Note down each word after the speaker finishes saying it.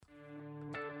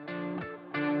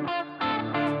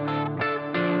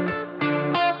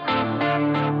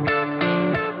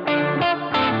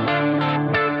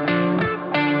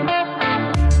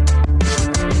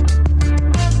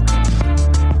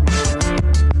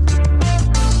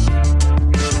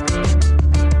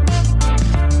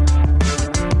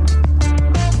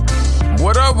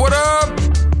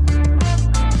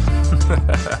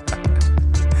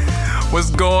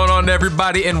on,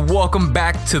 everybody, and welcome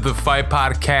back to the Fight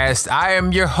Podcast. I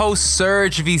am your host,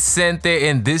 Serg Vicente,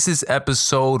 and this is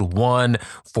episode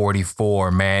 144,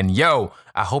 man. Yo,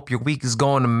 I hope your week is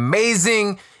going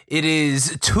amazing. It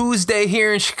is Tuesday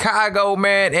here in Chicago,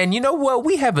 man, and you know what?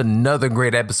 We have another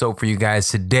great episode for you guys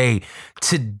today.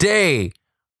 Today,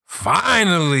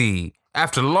 finally,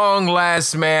 after long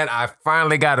last, man, I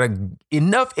finally got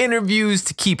enough interviews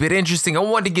to keep it interesting. I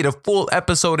wanted to get a full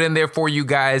episode in there for you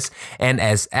guys. And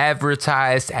as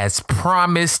advertised, as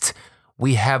promised,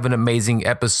 we have an amazing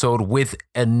episode with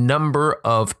a number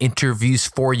of interviews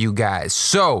for you guys.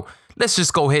 So let's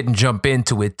just go ahead and jump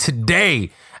into it. Today,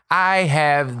 I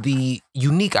have the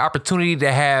unique opportunity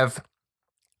to have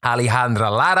Alejandra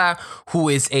Lara, who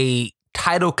is a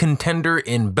title contender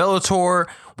in Bellator.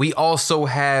 We also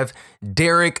have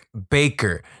Derreck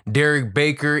Baker. Derreck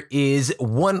Baker is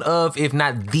one of, if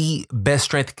not the best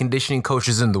strength and conditioning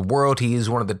coaches in the world. He is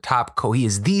one of the top he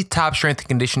is the top strength and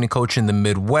conditioning coach in the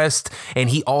Midwest, and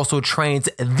he also trains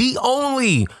the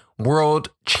only world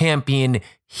champion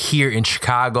here in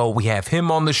Chicago. We have him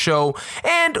on the show,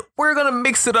 and we're going to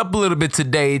mix it up a little bit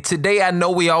today. Today, I know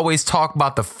we always talk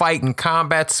about the fight and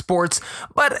combat sports,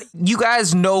 but you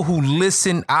guys know who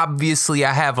listen. Obviously,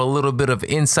 I have a little bit of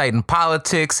insight in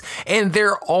politics, and there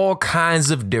are all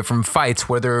kinds of different fights,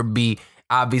 whether it be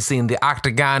obviously in the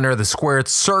octagon or the squared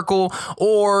circle,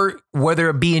 or whether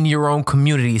it be in your own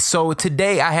community. So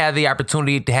today I had the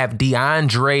opportunity to have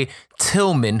DeAndre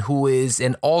Tillman, who is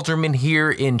an alderman here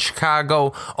in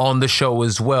Chicago, on the show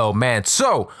as well, man.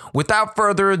 So without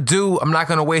further ado, I'm not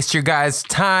going to waste your guys'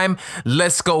 time.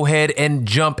 Let's go ahead and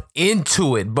jump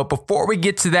into it. But before we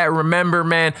get to that, remember,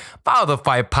 man, follow the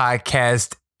Fight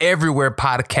Podcast everywhere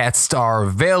podcasts are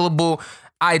available.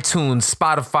 iTunes,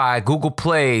 Spotify, Google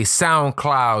Play,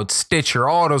 SoundCloud, Stitcher,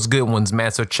 all those good ones, man.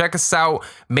 So check us out.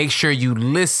 Make sure you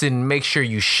listen. Make sure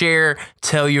you share.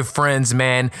 Tell your friends,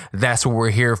 man. That's what we're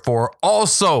here for.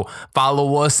 Also,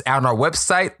 follow us on our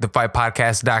website,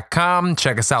 thefightpodcast.com.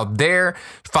 Check us out there.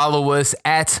 Follow us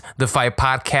at The Fight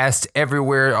Podcast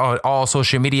everywhere on all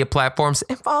social media platforms.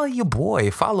 And follow your boy.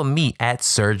 Follow me at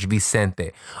Serg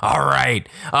Vicente. All right.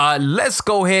 Let's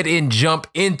go ahead and jump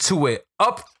into it.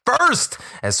 Up first,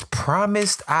 as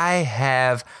promised, I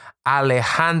have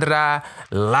Alejandra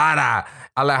Lara.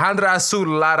 Alejandra Azul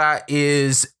Lara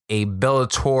is a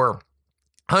Bellator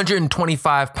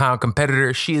 125-pound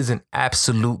competitor. She is an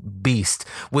absolute beast.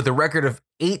 With a record of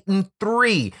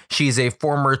 8-3, she is a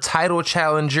former title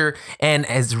challenger and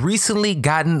has recently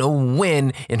gotten a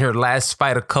win in her last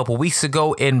fight a couple weeks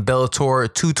ago in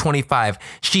Bellator 225.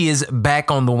 She is back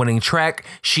on the winning track.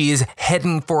 She is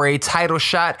heading for a title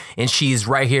shot, and she is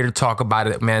right here to talk about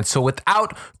it, man. So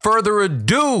without further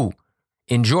ado,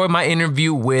 enjoy my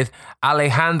interview with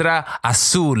Alejandra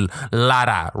Azul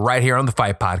Lara right here on the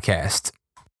Fight Podcast.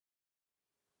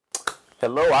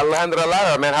 Hello, Alejandra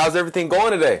Lara, man. How's everything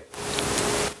going today?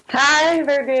 Hi,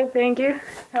 very good, thank you.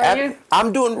 How are you?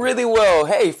 I'm doing really well.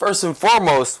 Hey, first and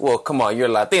foremost, well, come on, you're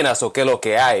Latina, so que lo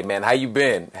que hay, man. How you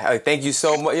been? Thank you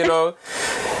so much,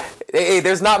 Hey,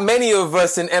 there's not many of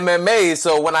us in MMA,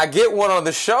 so when I get one on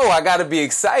the show, I gotta be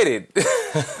excited.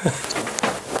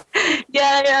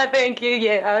 Yeah, thank you.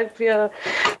 Yeah, I feel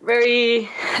very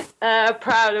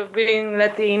proud of being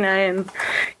Latina and,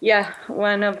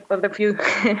 one of the few.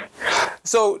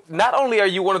 So not only are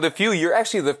you one of the few, you're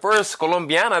actually the first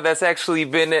Colombiana that's actually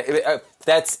been,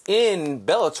 that's in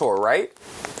Bellator, right?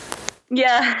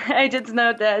 Yeah, I just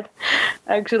know that,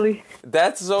 actually.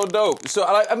 That's so dope. So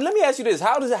let me ask you this: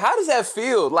 How does that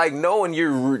feel? Like knowing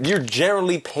you're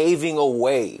generally paving a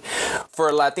way for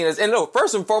Latinas. And no,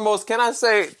 first and foremost, can I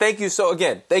say thank you? So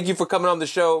again, thank you for coming on the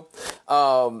show.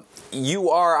 You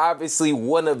are obviously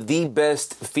one of the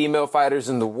best female fighters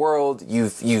in the world.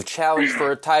 You've challenged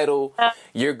for a title.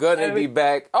 You're gonna be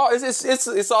back. Oh,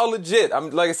 it's all legit.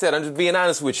 Like I said, I'm just being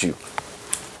honest with you.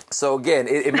 So again,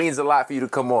 it means a lot for you to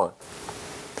come on.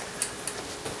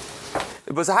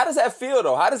 But so how does that feel,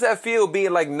 though? How does that feel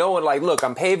being like knowing, like, look,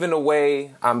 I'm paving the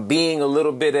way. I'm being a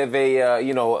little bit of a,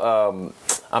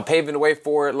 I'm paving the way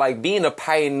for it. Like being a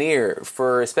pioneer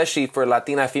especially for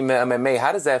Latina female MMA.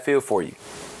 How does that feel for you?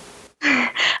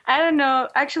 I don't know.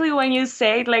 Actually, when you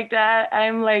say it like that,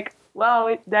 I'm like,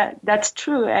 wow, that's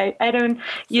true. I don't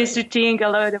used to think a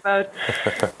lot about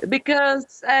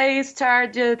because I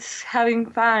started having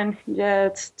fun,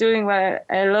 just doing what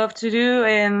I love to do,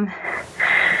 and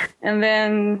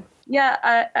then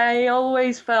I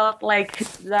always felt like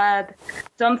that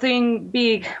something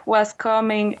big was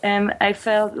coming, and I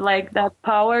felt like that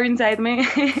power inside me.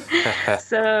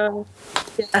 So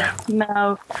yeah,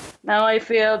 now I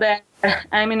feel that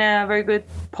I'm in a very good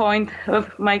point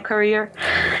of my career,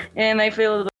 and I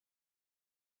feel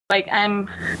like I'm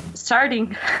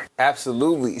starting.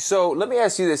 Absolutely. So let me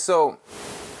ask you this. So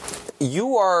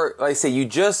you are, like I say, you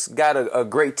just got a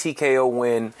great TKO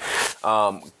win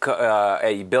at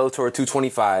Bellator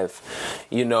 225.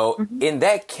 You know, in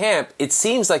that camp, it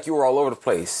seems like you were all over the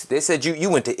place. They said you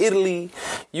went to Italy.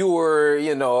 You were,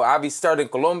 you know, obviously started in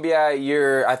Colombia.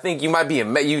 I think you might be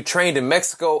you trained in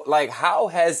Mexico. Like, how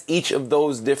has each of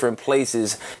those different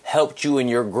places helped you in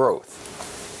your growth?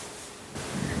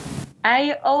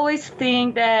 I always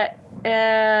think that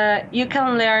you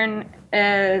can learn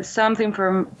something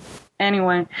from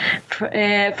anyone.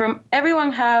 From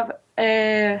everyone have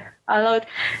a lot.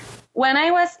 When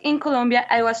I was in Colombia,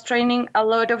 I was training a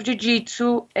lot of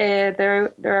jiu-jitsu.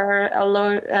 There are a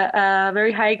lot,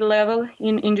 very high level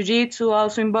in jiu-jitsu,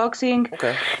 also in boxing.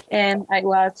 Okay. And I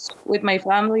was with my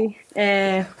family.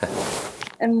 And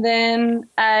then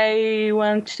I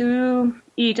went to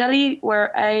Italy,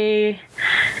 where I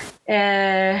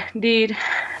did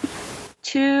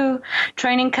 2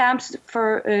 training camps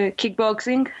for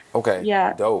kickboxing. Okay.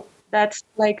 Yeah. Dope. That's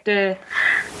like the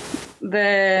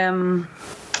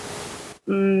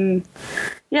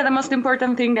most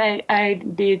important thing I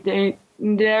did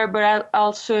there, but I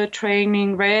also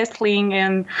training wrestling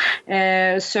and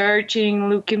searching,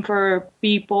 looking for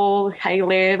people high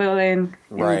level and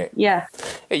right. Yeah.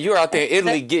 Hey, you're out there in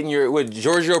Italy getting with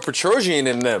Giorgio Petrosian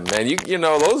and them, man. You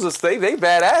know those are they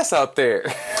badass out there.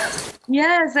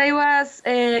 Yes, I was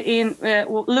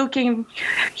looking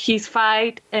his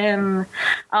fight, and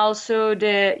also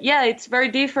it's very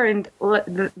different.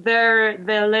 The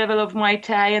level of Muay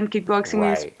Thai and kickboxing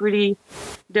is pretty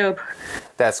dope.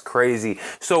 That's crazy.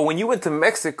 So when you went to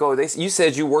Mexico, you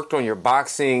said you worked on your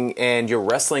boxing and your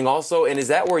wrestling also, and is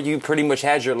that where you pretty much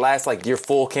had your last, like, your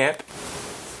full camp?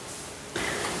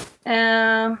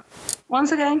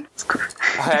 Once again,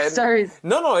 sorry.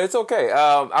 No, it's okay.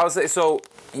 I would say, so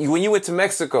when you went to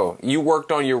Mexico, you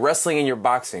worked on your wrestling and your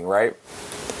boxing, right?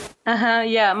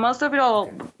 Yeah, most of it all,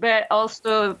 but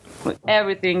also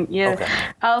everything. Yeah. Okay.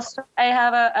 Also, I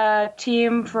have a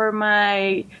team for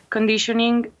my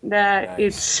conditioning that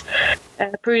is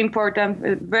pretty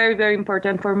important, very, very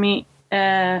important for me.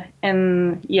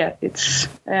 And yeah, it's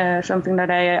something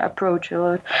that I approach a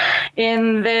lot.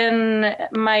 And then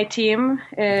my team,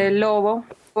 Lobo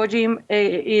Gym,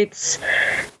 it's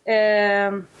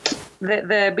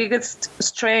the biggest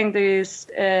strength is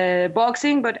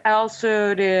boxing, but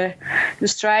also the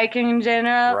striking in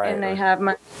general. Right, and I have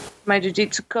my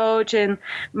jiu-jitsu coach and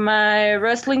my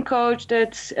wrestling coach.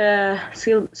 That's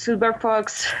Silver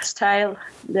Fox style,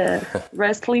 the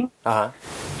wrestling.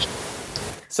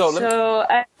 So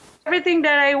everything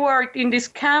that I worked in this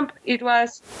camp, it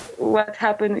was what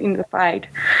happened in the fight.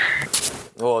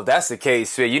 Well, if that's the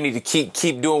case, you need to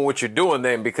keep doing what you're doing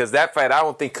then, because that fight I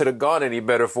don't think could have gone any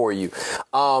better for you.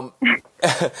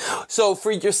 So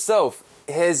for yourself,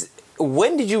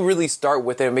 when did you really start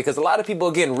with him? Because a lot of people,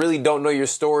 again, really don't know your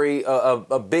story.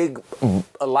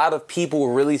 A lot of people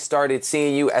really started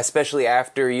seeing you, especially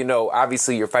after, you know,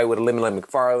 obviously your fight with Alderman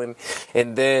McFarland.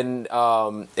 And then,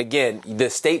 again, the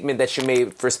statement that you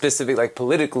made for specific, like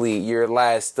politically, your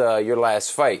last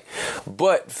fight.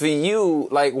 But for you,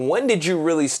 like, when did you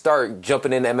really start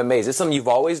jumping into MMA? Is this something you've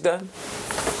always done?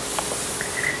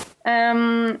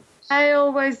 I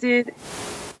always did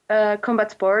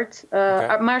combat sports,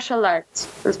 martial arts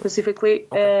specifically.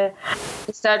 I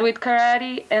started with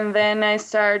karate, and then I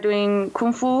started doing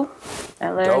kung fu.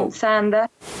 I learned sanda.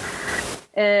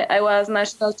 I was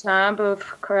national champ of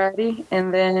karate,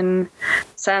 and then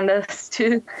sanda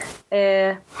too.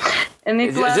 And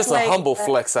it's just like, a humble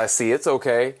flex. I see. It's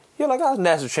okay. You're like, I was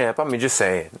national champ. I mean, just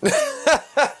saying.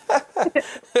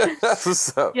 That's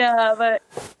what's up. Yeah, but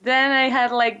then I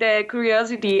had like the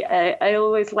curiosity. I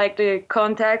always liked the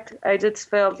contact. I just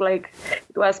felt like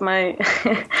it was my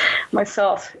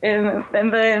myself. And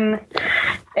then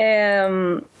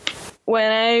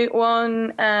when I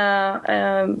won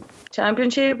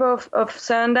championship of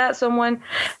Sanda, someone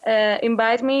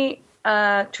invited me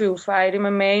to fight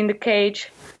MMA in the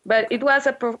cage. But it was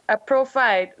a pro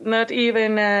fight, not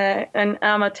even an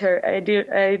amateur. I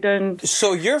don't.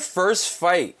 So your first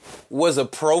fight was a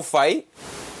pro fight?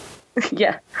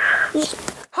 Yeah.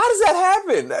 How does that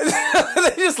happen?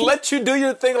 They just let you do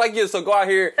your thing like, yeah, so go out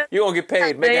here, you're going to get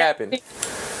paid, make it happen.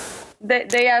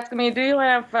 they asked me, "Do you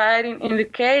want to fight in the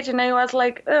cage?" And I was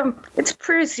like, "It's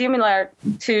pretty similar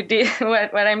to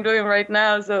what I'm doing right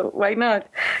now, so why not?"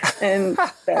 And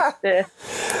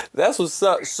that's what's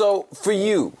up. So for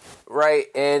you, right?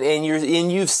 And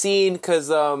you've seen, because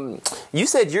you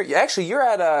said you're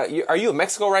at are you in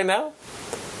Mexico right now?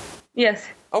 Yes.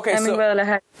 Okay, I'm in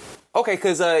Guadalajara. Okay,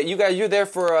 because you're there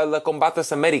for La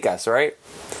Combates Americas, right?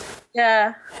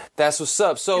 Yeah. That's what's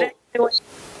up. So,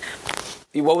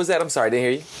 what was that? I'm sorry, I didn't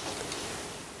hear you.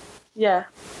 Yeah.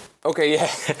 Okay, yeah.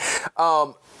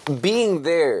 Being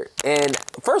there, and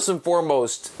first and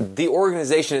foremost, the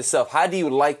organization itself. How do you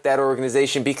like that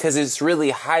organization? Because it's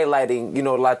really highlighting,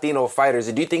 Latino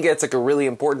fighters. Do you think that's like a really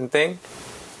important thing?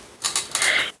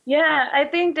 Yeah, I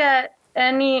think that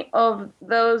any of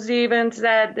those events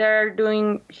that they're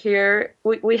doing here,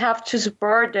 we have to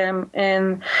support them,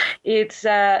 and it's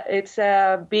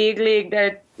a big league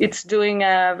that it's doing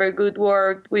a very good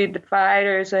work with the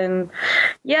fighters, and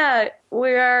yeah,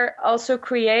 we are also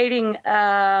creating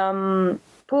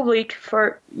public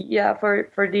for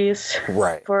this,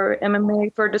 right, for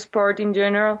MMA, for the sport in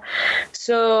general.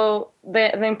 So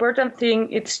the important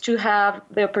thing is to have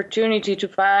the opportunity to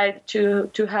fight, to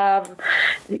have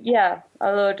a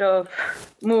lot of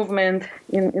movement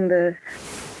in the.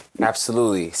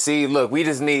 Absolutely. See, look, we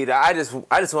just need. I just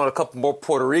want a couple more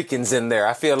Puerto Ricans in there.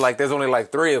 I feel like there's only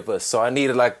like 3 of us, so I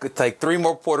needed like 3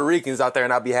 more Puerto Ricans out there,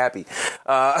 and I'll be happy.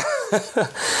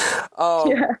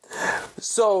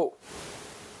 So,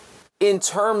 in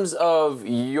terms of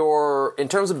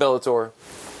Bellator,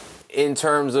 in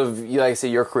terms of, like I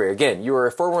said, your career, again, you were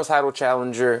a former title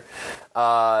challenger.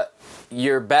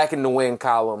 You're back in the win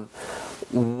column.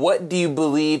 What do you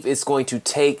believe it's going to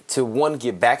take to, 1,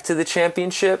 get back to the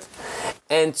championship,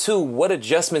 and 2, what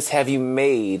adjustments have you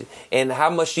made, and how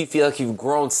much do you feel like you've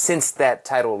grown since that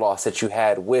title loss that you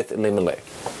had with Limele?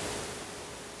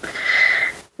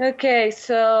 Okay,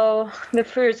 so the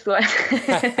first one.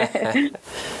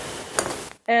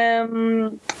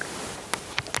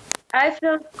 I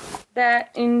felt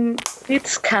that in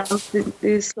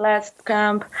this last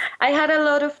camp, I had a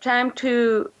lot of time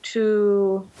to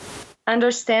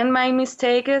understand my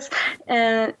mistakes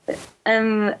and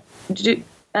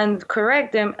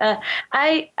correct them.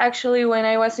 I actually, when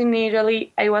I was in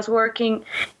Italy, I was working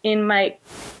in my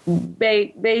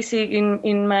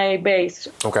in my base.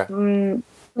 Okay.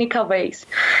 Nickel base,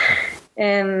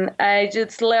 and I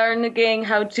just learned again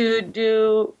how to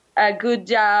do a good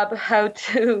job, how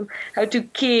to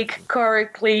kick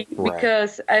correctly, right,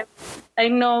 because I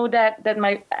know that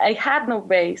I had no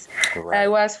base. Right. I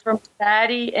was from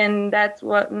Daddy, and that's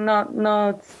what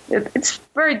it's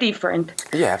very different.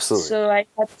 Yeah, absolutely. So I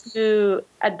had to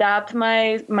adapt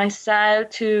my style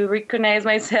to recognize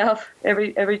myself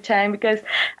every time, because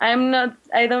I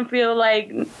don't feel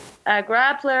like a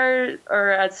grappler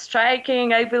or a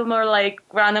striking. I feel more like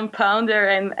ground and pounder,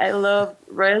 and I love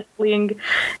wrestling,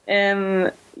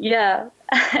 and yeah.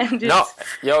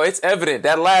 Yo, it's evident.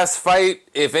 That last fight,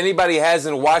 if anybody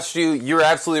hasn't watched you, you're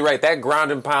absolutely right. That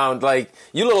ground and pound, like,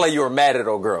 you look like you were mad at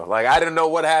old girl. Like, I didn't know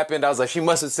what happened. I was like, she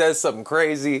must have said something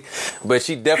crazy, but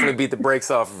she definitely beat the brakes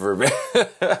off of her, man.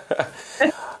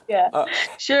 Yeah,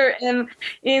 sure. And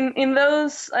in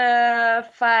those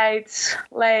fights,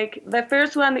 like the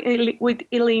first one with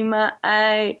Ilima,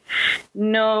 I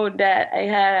know that I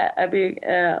had a big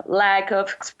lack of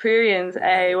experience.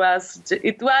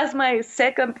 It was my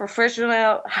second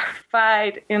professional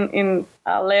fight in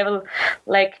a level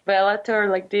like Bellator,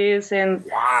 like this, and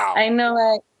wow. I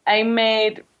know I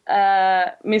made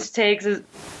mistakes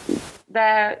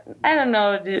that I don't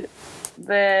know.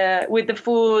 With the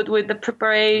food, with the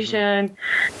preparation.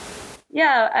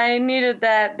 Yeah, I needed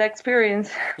the experience.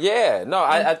 Yeah, no,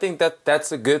 I think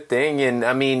that's a good thing. And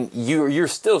I mean, you're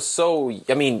still so,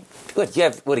 I mean, look, you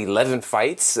have 11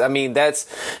 fights. I mean, that's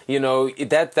you need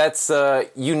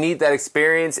that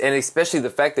experience, and especially the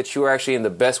fact that you are actually in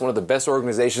one of the best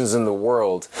organizations in the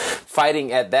world,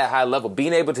 fighting at that high level,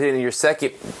 being able to, in your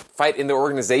second fight in the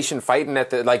organization, fighting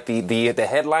at the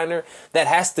headliner, that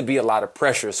has to be a lot of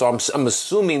pressure. So I'm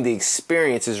assuming the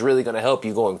experience is really going to help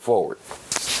you going forward.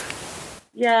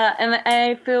 Yeah, and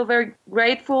I feel very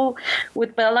grateful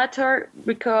with Bellator,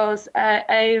 because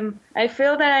I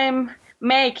feel that I'm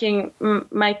making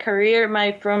my career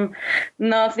from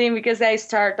nothing, because I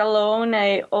start alone.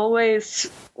 I always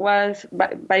was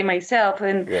by myself,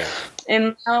 and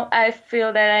now I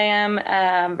feel that I am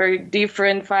a very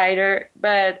different fighter,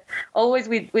 but always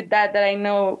with that I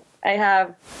know I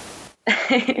have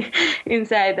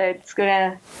inside that it's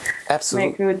gonna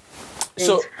make good.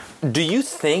 So, do you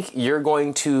think you're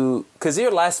going to, because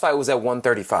your last fight was at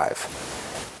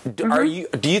 135, Do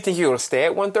you think you're going to stay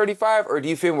at 135, or do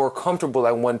you feel more comfortable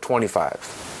at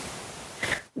 125?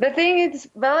 The thing is,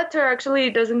 Bellator actually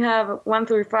doesn't have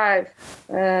 135.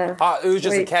 It was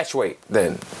just a catch weight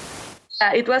then.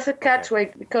 It was a catch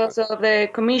weight because of the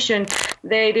commission.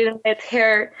 They didn't let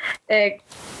her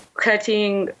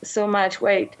cutting so much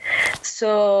weight.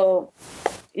 So,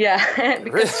 yeah,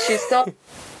 because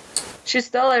she's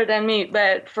taller than me.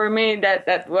 But for me,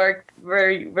 that worked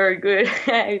very, very good.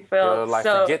 I felt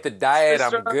forget the diet.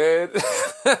 I'm good.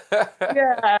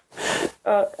 Yeah.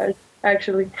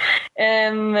 Actually,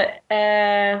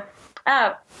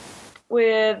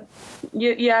 with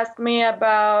you asked me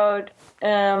about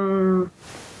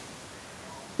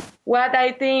what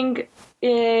I think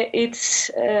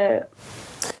it's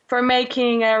for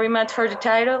making a rematch for the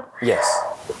title. Yes.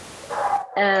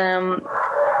 And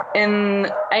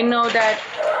I know that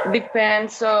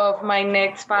depends of my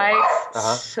next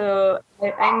fights. So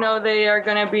I know they are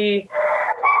gonna be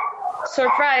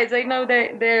surprised. I know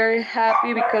that they're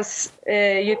happy because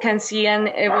you can see an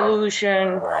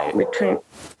evolution between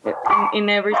in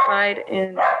every fight,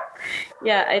 and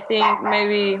yeah, I think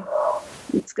maybe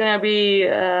it's gonna be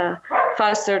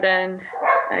faster than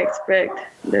I expect.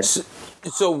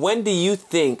 So when do you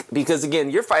think? Because again,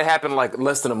 your fight happened like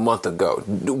less than a month ago.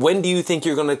 When do you think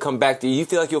you're gonna come back? Do you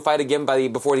feel like you'll fight again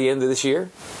before the end of this year?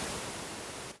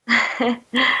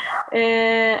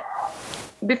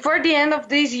 Before the end of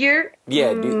this year?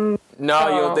 Yeah. You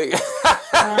don't think?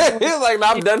 He's like, no,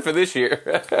 I'm done for this year.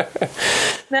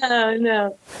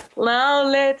 No. Now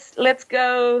let's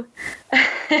go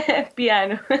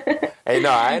piano. Hey, no,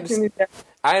 I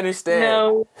understand.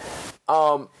 No.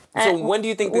 So when do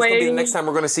you think this is going to be the next time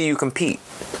we're going to see you compete?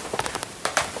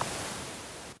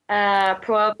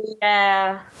 Probably,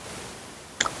 I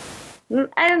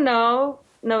don't know,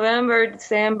 November,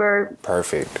 December.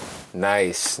 Perfect.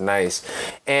 Nice.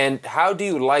 And how do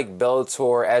you like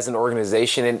Bellator as an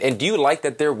organization? And do you like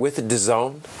that they're with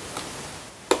DAZN?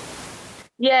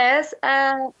 Yes,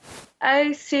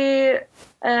 I see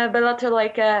Bellator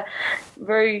like a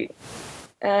very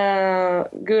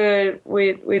good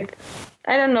with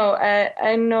I don't know.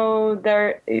 I know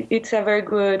that it's a very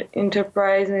good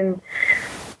enterprise, and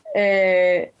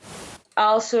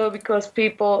also because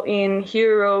people in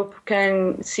Europe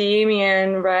can see me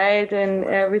and write and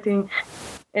everything,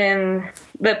 and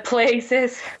the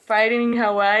places fighting in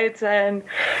Hawaii, it's an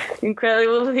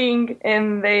incredible thing,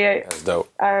 and they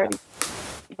are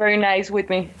very nice with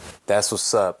me. That's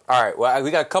what's up. All right, well, we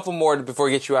got a couple more before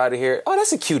we get you out of here. Oh,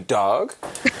 that's a cute dog.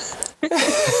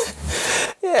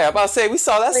 Yeah, I'm about to say, I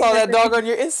saw that dog on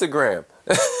your Instagram.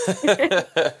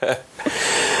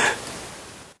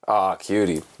 Oh,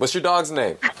 cutie. What's your dog's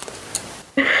name?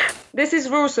 This is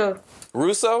Russo.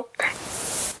 Russo?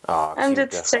 Oh, I'm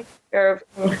just taking care of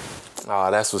him.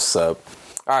 Oh, that's what's up.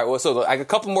 All right, well, so look, I got a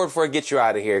couple more before I get you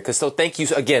out of here. So thank you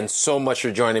again so much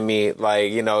for joining me.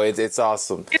 Like, it's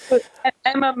awesome.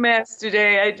 I'm a mess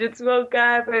today. I just woke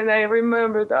up and I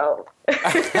remembered, No,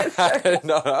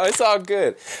 it's all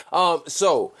good.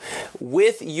 So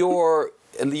with your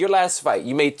last fight,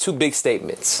 you made two big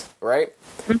statements, right?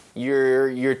 Mm-hmm.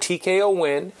 Your TKO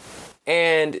win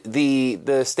and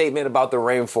the statement about the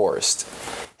rainforest.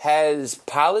 Has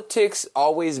politics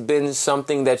always been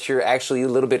something that you're actually a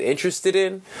little bit interested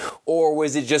in? Or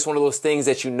was it just one of those things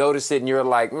that you noticed it and you're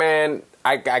like, man,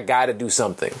 I got to do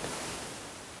something?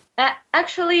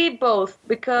 Actually, both,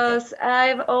 because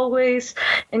I've always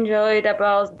enjoyed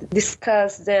about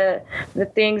discuss the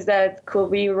things that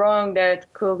could be wrong,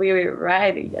 that could be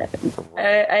right.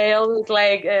 I always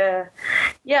like, to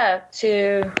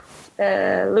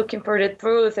looking for the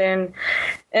truth, and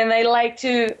I like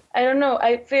to, I don't know,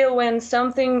 I feel when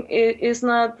something is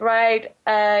not right,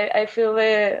 I feel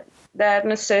that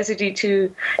necessity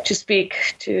to speak,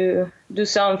 to do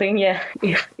something,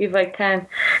 if I can.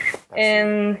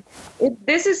 And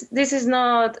this is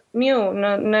not new.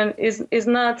 No, is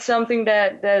not something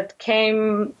that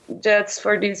came just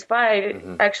for this fight.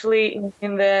 Mm-hmm. Actually,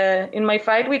 in my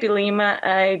fight with Lima,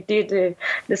 I did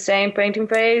the same painting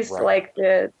face, right, like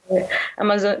the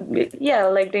Amazon,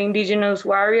 like the indigenous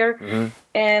warrior, mm-hmm,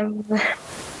 and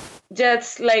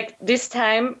just like this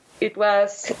time, it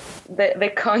was the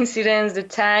coincidence, the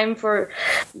time for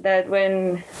that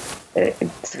when it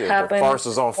happened. The farce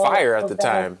was on fire at the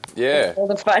time. Yeah. All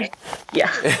the fight.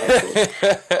 Yeah.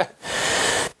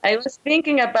 I was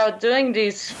thinking about doing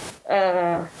this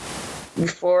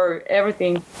before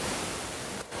everything.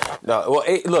 No,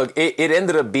 well, it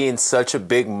ended up being such a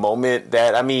big moment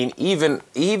that, I mean, even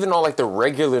on like the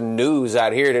regular news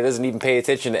out here that doesn't even pay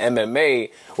attention to MMA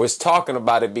was talking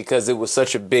about it because it was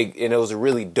such a big, and it was a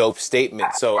really dope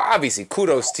statement. So obviously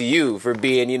kudos to you for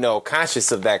being,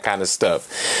 conscious of that kind of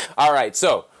stuff. All right.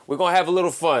 So we're going to have a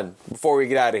little fun before we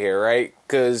get out of here, right?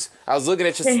 Because I was looking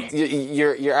at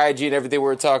your IG and everything. We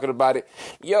were talking about it.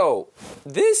 Yo,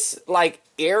 this like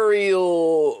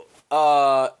aerial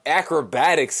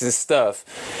acrobatics and stuff.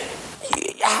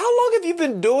 How long have you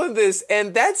been doing this?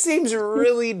 And that seems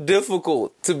really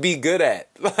difficult to be good at.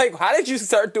 Like, how did you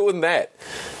start doing that?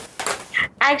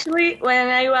 Actually, when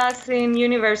I was in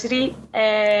university,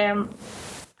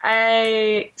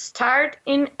 I started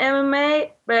in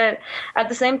MMA, but at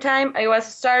the same time, I was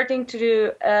starting to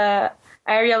do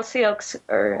aerial silks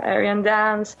or aerial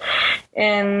dance,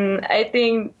 and I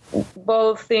think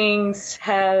both things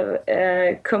have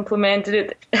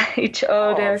complemented each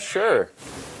other. Oh, sure.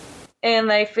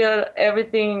 And I feel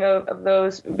everything of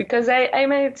those because I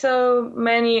made so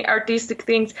many artistic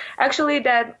things actually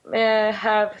that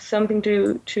have something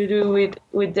to do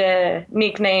with the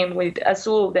nickname with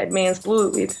Azul, that means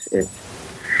blue. It's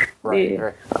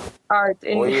right. Art.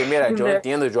 Oye, mira, yo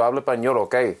entiendo, yo hablo español,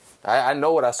 okay? I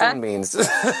know what Azul means.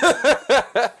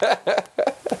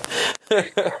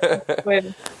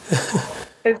 Bueno,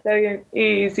 está bien.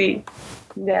 Easy.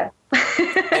 Yeah.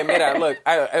 Hey, mira, look,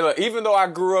 even though I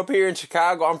grew up here in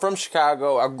Chicago, I'm from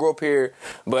Chicago, I grew up here,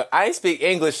 but I didn't speak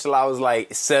English till I was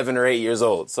like 7 or 8 years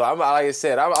old. So I'm, like I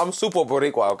said, I'm super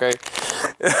Boricua, okay?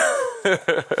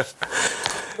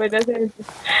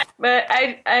 But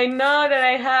I know that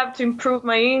I have to improve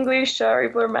my English.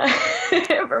 Sorry for my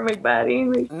for my bad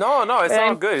English. No, it's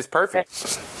all good. It's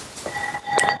perfect.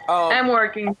 I'm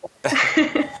working.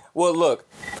 Well, look,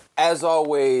 as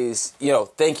always,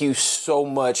 thank you so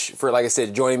much for, like I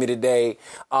said, joining me today.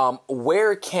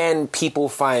 Where can people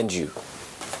find you?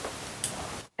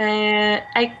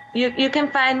 You can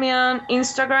find me on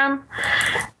Instagram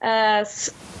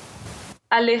as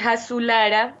Alejandra Azul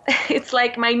Lara. It's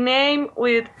like my name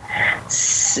with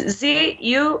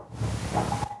Z-U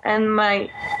and my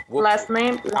last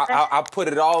name. I'll put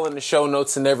it all in the show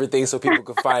notes and everything so people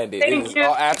can find it.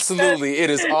 Absolutely. It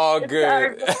is all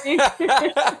good.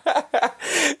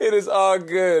 It is all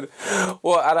good.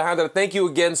 Well, Alejandra, thank you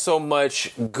again so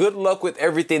much. Good luck with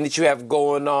everything that you have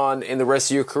going on in the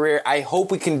rest of your career. I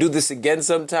hope we can do this again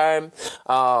sometime.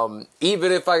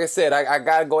 Even if, like I said, I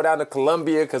got to go down to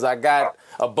Colombia because I got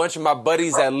a bunch of my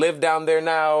buddies that live down there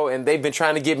now, and they've been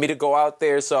trying to get me to go out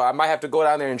there. So I might have to go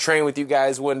down there and train with you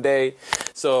guys one day.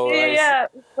 So yeah.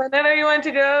 Whenever you want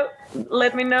to go,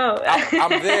 let me know.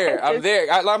 I'm there.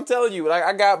 I'm telling you, like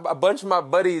I got a bunch of my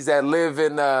buddies that live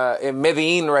in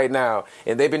Medellin right now,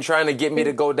 and they've been trying to get me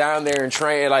to go down there and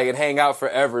train, and hang out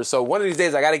forever. So one of these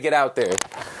days, I got to get out there.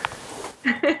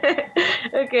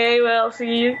 Okay, well,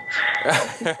 see you.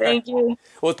 Thank you.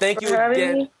 Well, thank you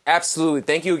again. Absolutely.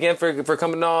 Thank you again for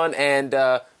coming on, and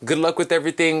good luck with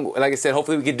everything. Like I said,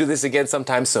 hopefully we can do this again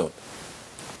sometime soon.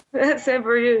 Same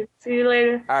for you. See you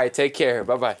later. All right, take care.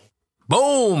 Bye-bye.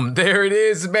 Boom! There it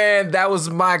is, man. That was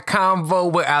my convo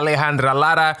with Alejandra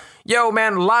Lara. Yo,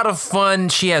 man, a lot of fun.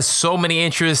 She has so many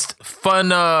interests.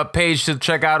 Fun page to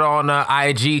check out on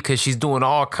IG because she's doing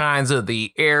all kinds of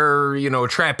the air,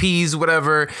 trapeze,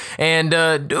 whatever. And,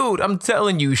 dude, I'm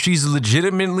telling you, she's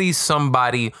legitimately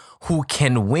somebody who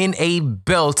can win a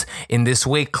belt in this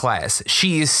weight class.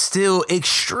 She is still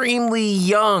extremely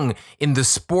young in the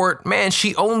sport. Man,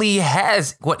 she only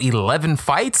has, 11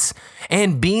 fights?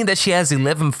 And being that she has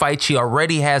 11 fights, she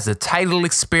already has a title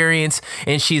experience,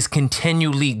 and she's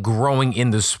continually growing in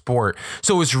the sport.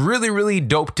 So it's really, really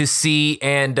dope to see.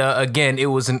 And again, it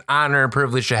was an honor and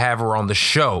privilege to have her on the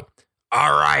show.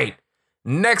 All right.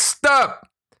 Next up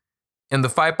in the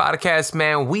Fight Podcast,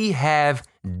 man, we have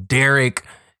Derreck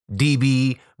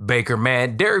DB Baker,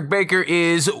 man. Derreck Baker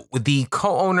is the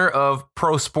co-owner of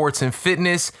Pro Sports and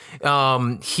Fitness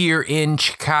here in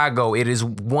Chicago. It is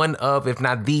one of, if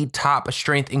not the top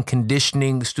strength and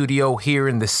conditioning studio here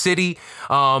in the city.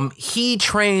 He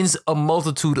trains a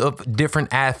multitude of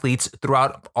different athletes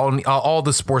throughout all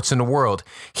the sports in the world.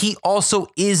 He also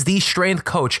is the strength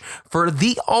coach for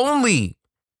the only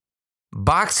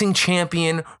boxing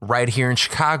champion right here in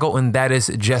Chicago, and that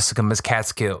is Jessica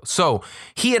McCaskill. So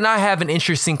he and I have an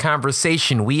interesting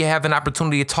conversation. We have an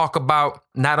opportunity to talk about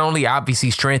not only obviously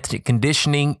strength and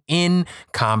conditioning in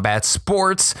combat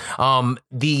sports,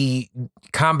 the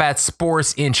combat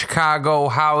sports in Chicago,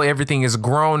 how everything has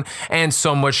grown, and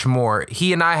so much more.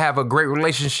 He and I have a great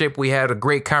relationship. We had a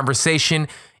great conversation.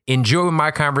 Enjoy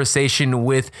my conversation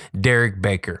with Derreck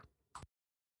Baker.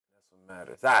 That's what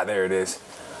matters. There it is.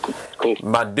 Cool.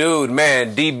 My dude,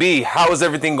 man, DB, how is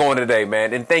everything going today,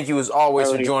 man? And thank you as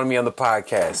always for joining me on the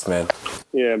podcast, man.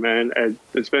 Yeah, man.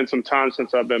 It's been some time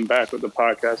since I've been back with the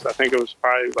podcast. I think it was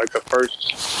probably like the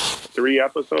first 3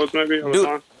 episodes maybe I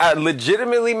was on.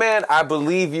 Legitimately, man, I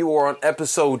believe you were on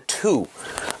episode 2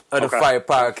 of the Fight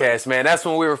Podcast, man. That's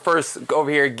when we were first over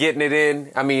here getting it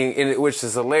in. I mean, which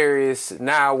is hilarious.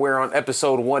 Now we're on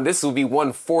episode 1. This will be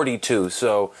 142.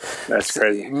 So that's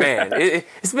crazy, man.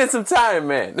 It's been some time,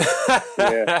 man.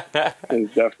 Yeah,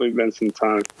 it's definitely been some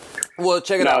time. Well,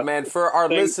 check it out, man. For our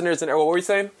listeners, and what were you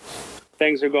saying?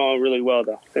 Things are going really well,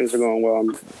 though. Things are going well.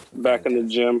 I'm back in the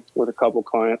gym with a couple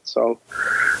clients, so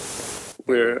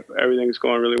everything's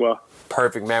going really well.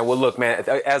 Perfect, man. Well, look, man,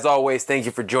 as always, thank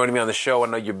you for joining me on the show. I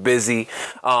know you're busy.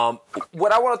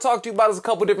 What I want to talk to you about is a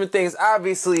couple different things.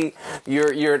 Obviously, you're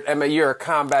a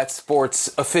combat sports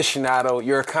aficionado.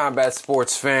 You're a combat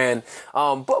sports fan.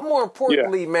 But more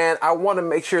importantly, man, I want to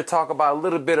make sure to talk about a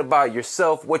little bit about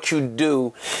yourself, what you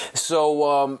do.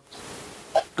 So,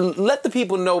 let the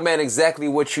people know, man, exactly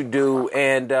what you do,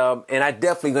 and I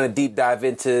definitely going to deep dive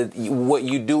into what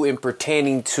you do in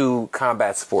pertaining to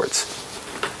combat sports.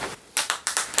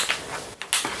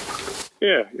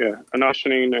 Yeah. I'm a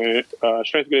strength and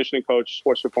conditioning coach,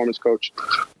 sports performance coach,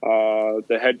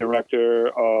 the head director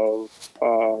of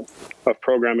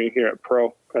programming here at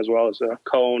Pro, as well as a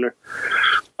co-owner.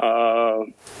 I've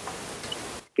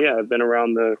been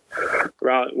around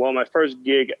my first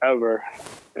gig ever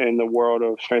in the world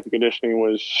of strength and conditioning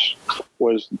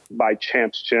was by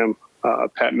Champ's Gym,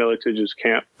 Pat Militage's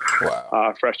camp,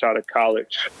 fresh out of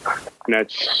college. And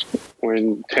that's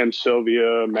when Tim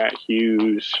Sylvia, Matt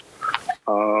Hughes,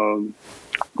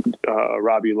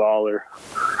 Robbie Lawler,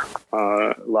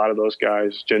 a lot of those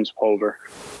guys, Jens Pulver,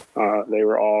 they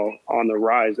were all on the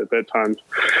rise at that time.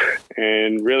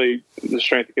 And really, the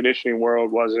strength and conditioning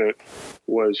world was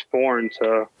foreign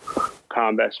to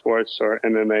combat sports or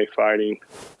MMA fighting.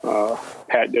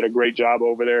 Pat did a great job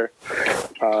over there,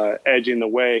 edging the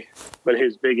way. But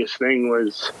his biggest thing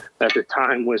was, at the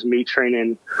time, was me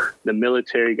training the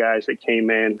military guys that came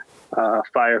in,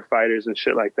 firefighters and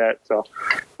shit like that. So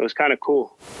it was kind of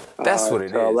cool. That's what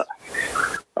it is.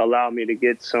 Allow me to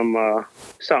get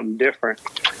something different.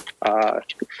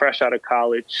 Fresh out of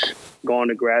college, going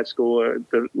to grad school at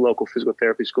the local physical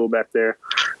therapy school back there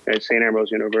at St. Ambrose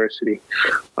University.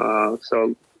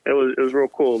 So it was real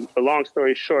cool. The long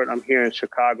story short, I'm here in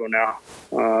Chicago now.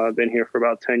 I've been here for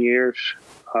about 10 years.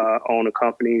 Own a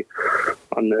company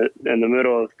in the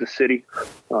middle of the city,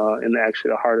 in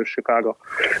the heart of Chicago,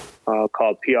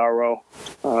 called PRO,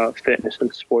 Fitness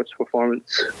and Sports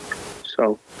Performance.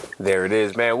 So there it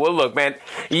is, man. Well, look, man,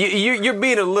 you're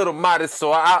being a little modest,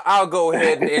 so I'll go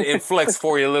ahead and flex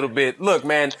for you a little bit. Look,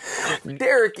 man,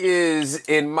 Derrick is,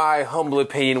 in my humble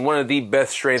opinion, one of the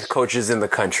best strength coaches in the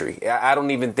country. I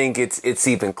don't even think it's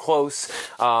even close.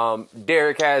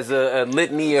 Derrick has a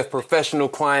litany of professional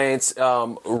clients,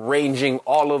 ranging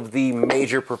all of the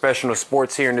major professional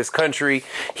sports here in this country.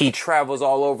 He travels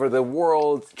all over the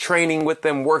world, training with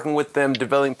them, working with them,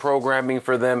 developing programming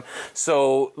for them.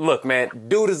 So, look, man,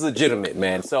 dude is legitimate,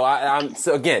 man. So I'm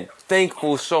again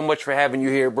thankful so much for having you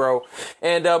here, bro.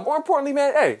 And more importantly,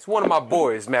 man, hey, it's one of my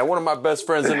boys, man, one of my best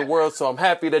friends in the world. So I'm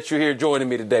happy that you're here joining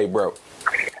me today, bro.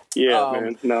 Yeah,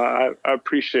 man. No, I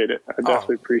appreciate it. I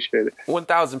definitely appreciate it.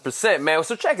 1,000%, man.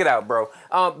 So check it out, bro.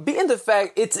 Being the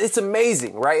fact, it's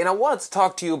amazing, right? And I wanted to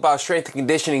talk to you about strength and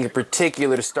conditioning in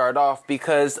particular to start off,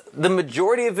 because the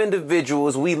majority of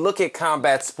individuals, we look at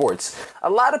combat sports. A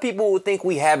lot of people would think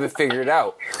we have it figured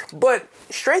out. But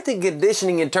strength and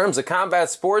conditioning in terms of combat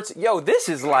sports, this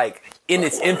is like in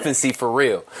its infancy for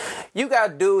real. You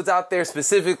got dudes out there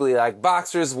specifically like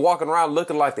boxers walking around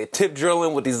looking like they're tip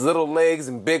drilling with these little legs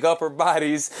and big upper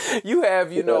bodies. You have,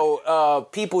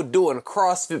 people doing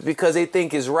CrossFit because they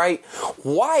think is right.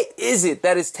 Why is it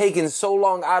that it's taken so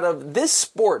long out of this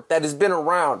sport that has been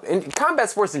around, and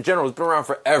combat sports in general has been around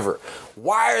forever?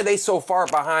 Why are they so far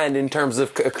behind in terms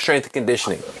of strength and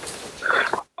conditioning?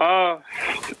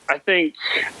 I think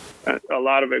a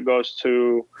lot of it goes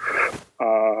to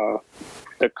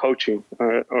the coaching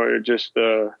or just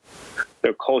the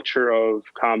culture of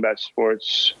combat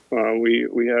sports.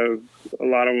 We have a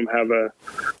lot of them have a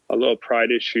little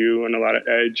pride issue and a lot of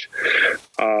edge,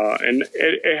 and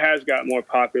it has got more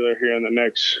popular here in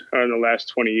the last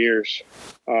 20 years.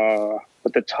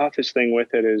 But the toughest thing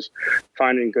with it is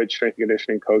finding good strength and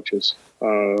conditioning coaches.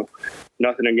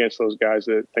 Nothing against those guys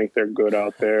that think they're good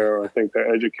out there or think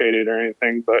they're educated or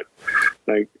anything, but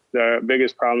like the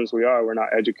biggest problems we're not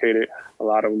educated. A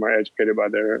lot of them are educated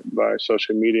by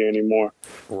social media anymore.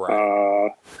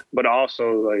 Right. But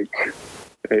also, like,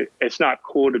 it's not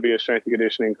cool to be a strength and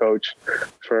conditioning coach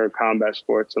for combat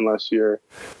sports unless you're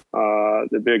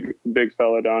the big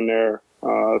fella down there,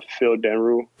 Phil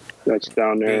Denru, that's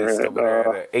down there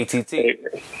at ATT.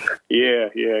 Yeah,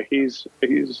 he's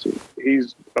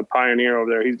a pioneer over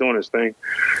there. He's doing his thing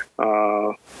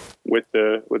with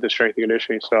the strength and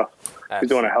conditioning stuff. Absolutely. He's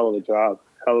doing a hell of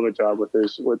a job with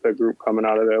the group coming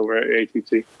out of there over at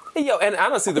ATT. Hey, yo, and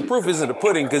honestly, the proof is in the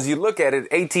pudding because you look at it,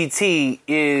 ATT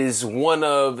is one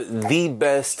of the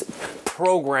best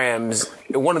programs,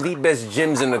 one of the best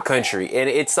gyms in the country. And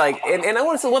it's like, and I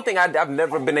want to say one thing I've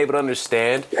never been able to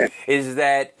understand is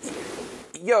that,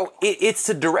 yo, it's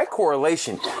a direct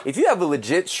correlation. If you have a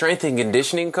legit strength and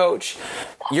conditioning coach,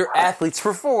 your athletes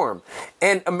perform.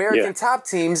 And American top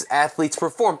teams, athletes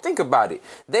perform. Think about it.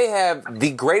 They have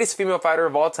the greatest female fighter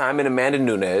of all time in Amanda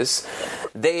Nunes.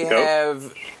 They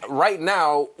have, right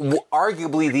now,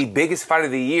 arguably the biggest fight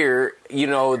of the year, you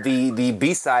know, the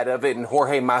B-side of it, and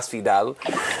Jorge Masvidal.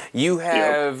 You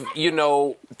have, you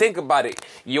know, think about it,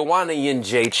 Joanna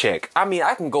Jędrzejczyk. I mean,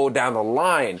 I can go down the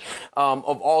line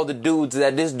of all the dudes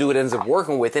that this dude ends up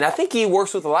working with. And I think he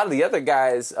works with a lot of the other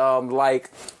guys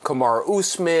like Kamaru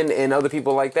Usman and other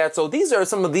people like that. So these are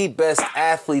some of the best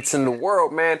athletes in the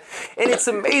world, man. And it's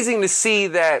amazing to see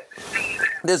that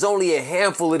there's only a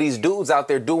handful of these dudes out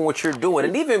there doing what you're doing.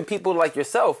 And even people like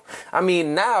yourself, I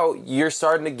mean, now you're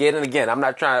starting to get, and again, I'm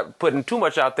not trying to put in too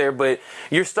much out there, but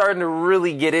you're starting to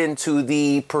really get into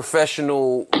the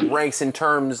professional ranks in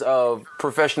terms of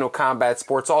professional combat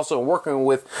sports, also working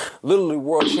with literally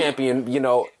world champion, you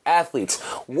know, athletes.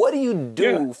 What do you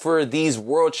do for these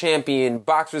world champion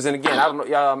boxers? And again, I don't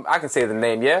know, I can say the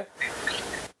name, yeah?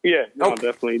 Yeah, no, Okay.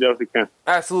 definitely can.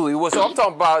 Absolutely. Well, so I'm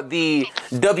talking about the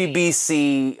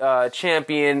WBC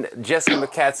champion, Jessica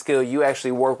McCaskill. You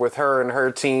actually work with her and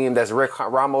her team. That's Rick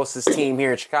Ramos's team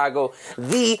here in Chicago.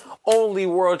 The only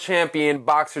world champion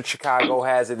boxer Chicago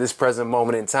has at this present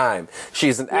moment in time.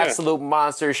 She's an absolute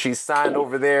monster. She's signed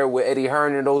over there with Eddie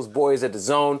Hearn and those boys at the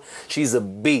Zone. She's a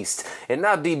beast. And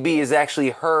now DB is actually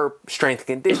her strength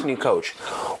and conditioning coach.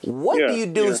 What do you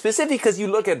do specifically? Because you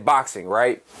look at boxing,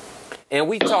 right? And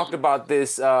we talked about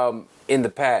this in the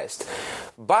past.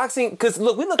 Boxing, because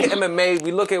look, we look at MMA,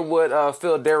 we look at what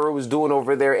Phil Derrick was doing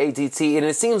over there at ATT, and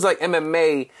it seems like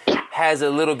MMA has a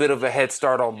little bit of a head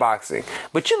start on boxing.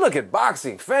 But you look at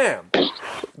boxing, fam,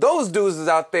 those dudes is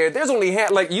out there. There's only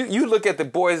like you look at the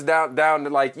boys down to,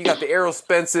 like, you got the Errol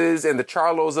Spences and the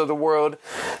Charlos of the world,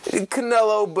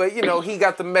 Canelo, but you know he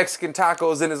got the Mexican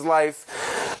tacos in his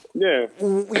life. Yeah,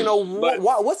 you know,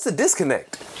 what's the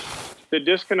disconnect? The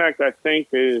disconnect, I think,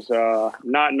 is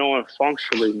not knowing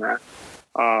functionally, man.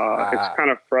 It's kind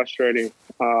of frustrating.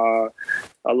 A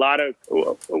lot of,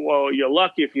 well, you're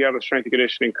lucky if you have a strength and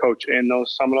conditioning coach in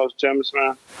some of those gyms,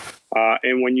 man.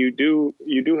 And when you do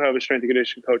have a strength and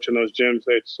conditioning coach in those gyms,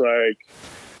 it's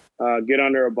like get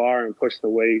under a bar and push the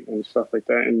weight and stuff like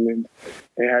that. And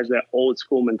it has that old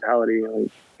school mentality.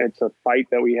 Like, it's a fight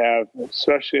that we have,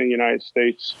 especially in the United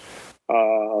States,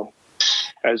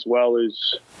 as well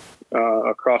as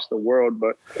across the world.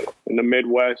 But in the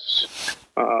Midwest,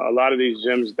 a lot of these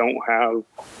gyms don't have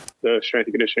the strength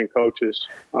and conditioning coaches.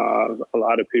 A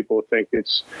lot of people think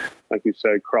it's, like you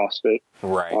said, CrossFit,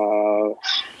 right?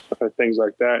 Things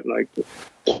like that. Like,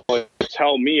 what's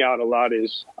helped me out a lot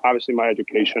is obviously my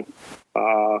education,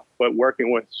 but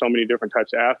working with so many different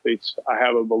types of athletes, I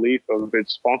have a belief of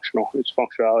its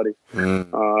functionality.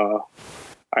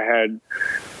 I had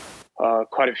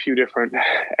quite a few different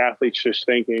athletes just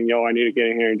thinking, yo, I need to get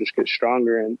in here and just get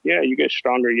stronger. And yeah, you get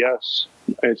stronger, yes.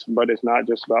 But it's not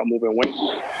just about moving weight.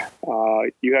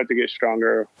 You have to get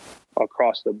stronger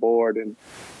across the board and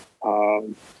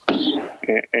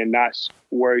not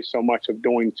worry so much of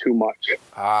doing too much.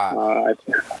 I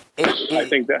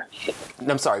think that.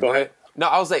 I'm sorry, go ahead. No,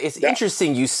 I was like, it's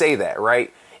interesting you say that,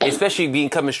 right? Especially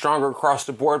becoming stronger across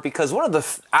the board, because one of the,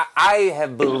 I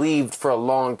have believed for a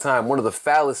long time, one of the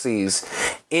fallacies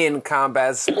in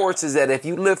combat sports is that if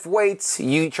you lift weights,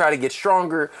 you try to get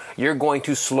stronger, you're going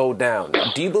to slow down.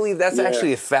 Do you believe that's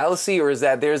actually a fallacy, or is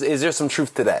there some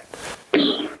truth to that?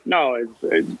 No,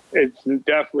 it's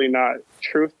definitely not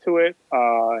truth to it.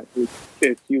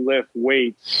 If you lift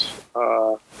weights,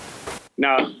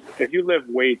 now, if you lift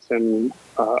weights in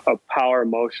a power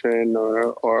motion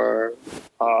or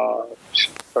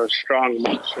strong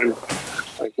motion,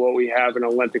 like what we have in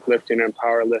Olympic lifting and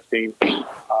powerlifting,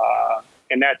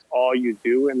 and that's all you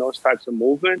do in those types of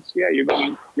movements, yeah,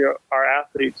 our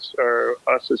athletes, or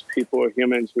us as people or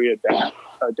humans, we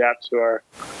adapt to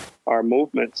our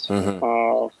movements.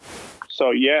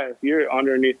 So yeah, if you're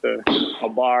underneath a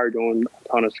bar doing a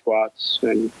ton of squats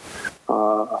and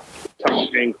ton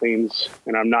of hang cleans,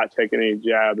 and I'm not taking any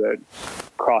jab at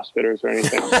CrossFitters or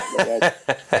anything.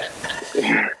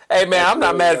 Hey man, I'm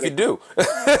not mad if you do.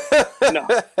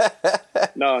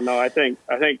 No. I think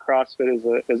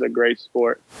CrossFit is a great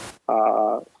sport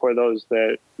for those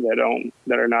that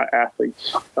are not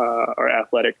athletes or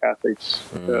athletic athletes.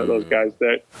 Those guys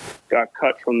that got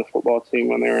cut from the football team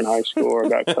when they were in high school or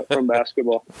got cut from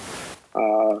basketball.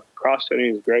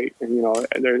 CrossFitting is great,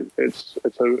 and it's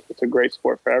a great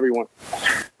sport for everyone.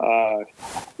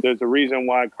 There's a reason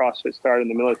why CrossFit started in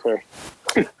the military.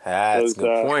 That's a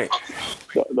good point.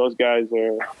 Those guys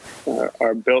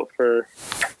are built for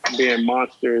being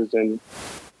monsters and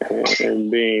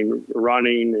being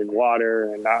running in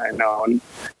water, and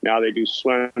now they do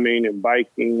swimming and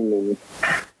biking, and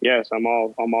yes, I'm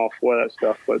all for that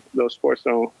stuff. But those sports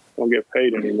don't get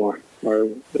paid anymore, or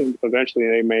eventually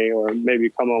they may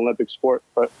become an Olympic sport,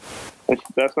 but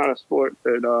that's not a sport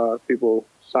that people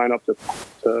sign up to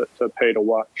pay to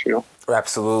watch.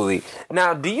 Absolutely.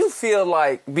 Now, do you feel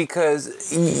like,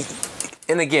 because,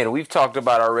 and again, we've talked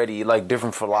about already like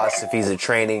different philosophies of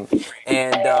training,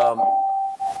 and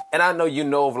I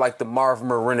know of like the Marv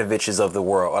Marinoviches of the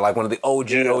world, or like one of the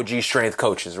OG strength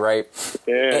coaches, right?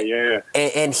 Yeah.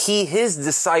 And his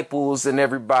disciples and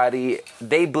everybody,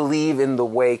 they believe in the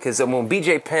way, because when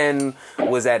BJ Penn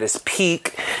was at his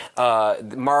peak,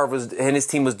 Marv and his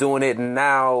team was doing it, and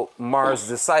now Marv's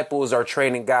disciples are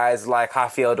training guys like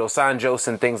Rafael dos Anjos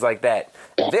and things like that.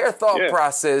 Their thought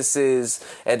process is,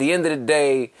 at the end of the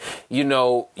day,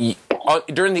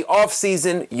 during the off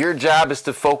season, your job is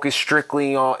to focus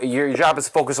strictly on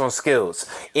on skills.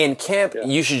 In camp,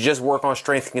 you should just work on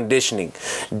strength and conditioning.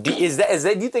 Do you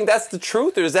think that's the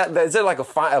truth, or is there like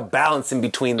a balance in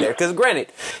between there? Because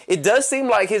granted, it does seem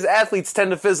like his athletes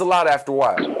tend to fizzle out after a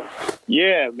while.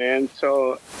 Yeah, man.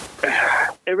 So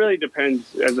it really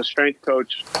depends. As a strength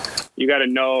coach, you got to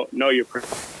know your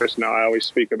personnel. I always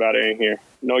speak about it in here.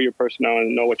 Know your personnel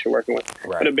and know what you're working with.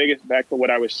 Right. But the biggest back to what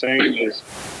I was saying is,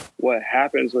 what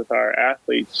happens with our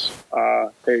athletes,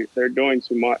 they're doing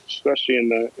too much, especially in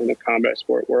the combat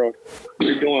sport world.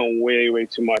 They're doing way, way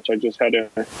too much. I just had to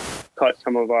cut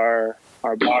some of our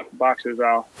boxers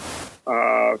out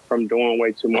from doing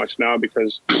way too much now,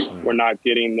 because we're not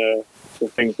getting the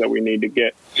things that we need to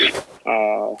get.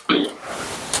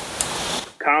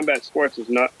 Combat sports is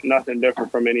nothing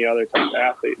different from any other type of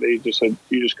athlete. You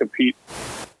just compete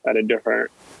at a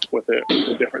different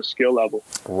skill level.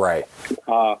 Right.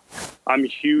 I'm a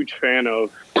huge fan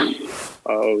of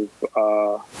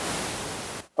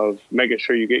making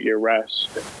sure you get your rest,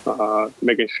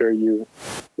 making sure you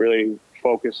really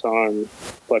focus on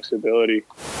flexibility.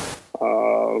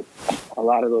 A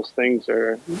lot of those things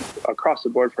are across the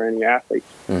board for any athlete,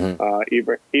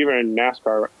 even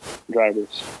NASCAR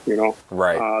drivers.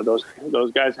 Right.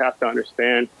 Those guys have to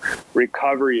understand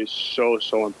recovery is so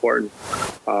important.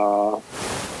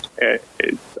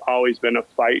 It's always been a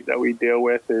fight that we deal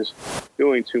with, is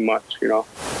doing too much. You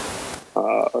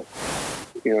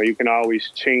can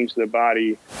always change the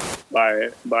body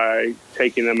by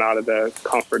taking them out of the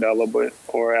comfort element,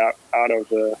 or out of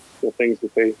the things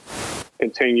that they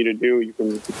continue to do. You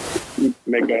can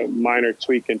make a minor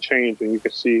tweak and change, and you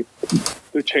can see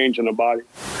the change in the body.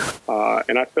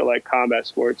 And I feel like combat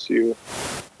sports, we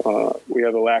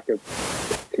have a lack of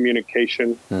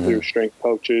communication through strength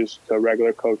coaches to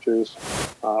regular coaches.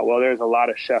 There's a lot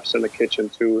of chefs in the kitchen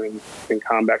too in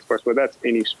combat sports, but that's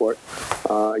any sport.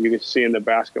 You can see in the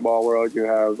basketball world, you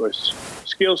have a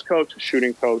skills coach, a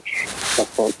shooting coach, a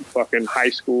fucking high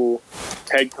school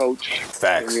head coach.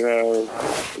 Facts. And you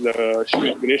have the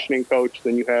strength conditioning coach.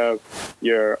 Then you have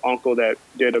your uncle that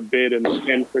did a bid in the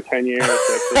pen for 10 years.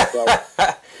 That thinks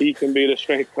like he can be the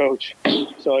strength coach.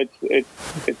 So I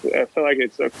feel like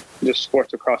it's just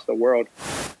sports across the world,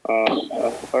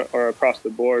 or across the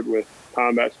board with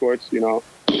combat sports. You have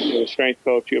a strength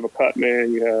coach, you have a cut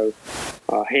man, you have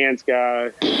a hands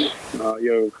guy, you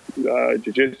have a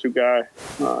jiu-jitsu guy.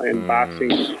 In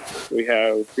boxing, we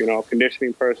have a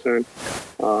conditioning person,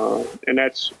 and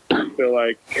that's, I feel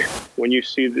like, when you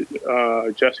see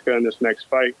Jessica in this next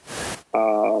fight,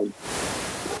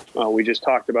 we just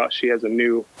talked about, she has a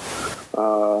new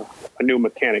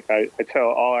mechanic. I tell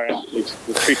all our athletes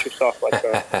to treat yourself like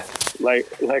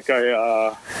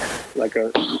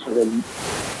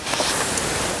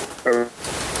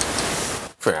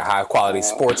for a high quality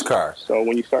sports car. So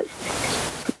when you start,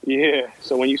 Yeah.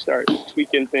 So when you start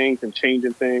tweaking things and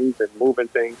changing things and moving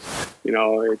things, you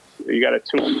know, you got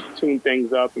to tune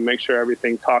things up and make sure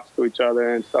everything talks to each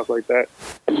other and stuff like that.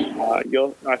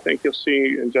 I think you'll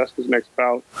see in Jessica's next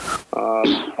bout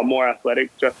a more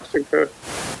athletic Jessica,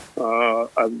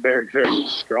 a very, very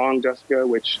strong Jessica,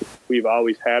 which we've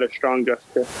always had a strong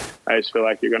Jessica. I just feel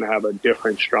like you're going to have a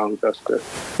different strong Jessica.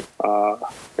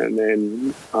 And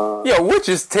then... which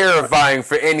is terrifying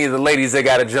for any of the ladies that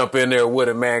got to jump in there with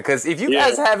it, man. Because if you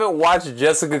guys haven't watched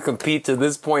Jessica compete to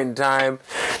this point in time,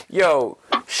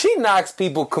 she knocks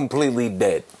people completely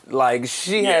dead. Like,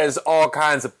 she has all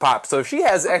kinds of pop. So if she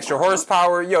has extra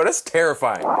horsepower, that's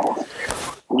terrifying.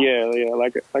 Yeah.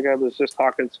 Like I was just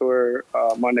talking to her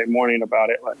Monday morning about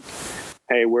it. Like,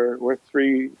 hey, we're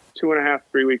 2.5,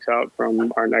 3 weeks out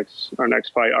from our next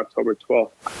fight, October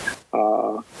 12th.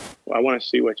 I want to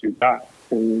see what you got.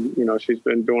 And she's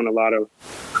been doing a lot of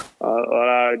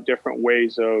different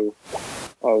ways of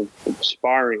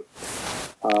sparring.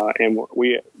 And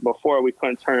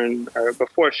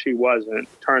before she wasn't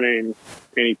turning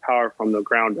any power from the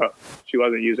ground up. She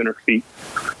wasn't using her feet.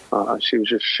 She was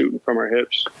just shooting from her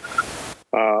hips.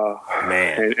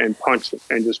 And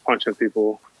punching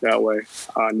people that way.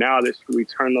 Now we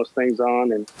turn those things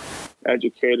on and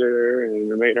educated her and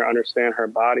made her understand her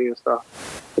body and stuff.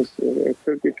 It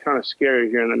could get kind of scary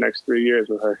here in the next 3 years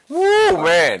with her. Woo,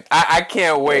 man. I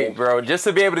can't wait, bro. Just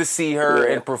to be able to see her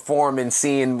and perform and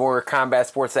seeing more combat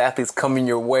sports athletes coming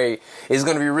your way is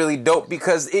going to be really dope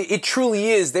because it truly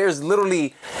is. There's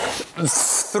literally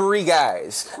 3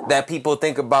 guys that people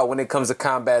think about when it comes to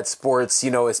combat sports,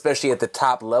 especially at the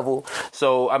top level.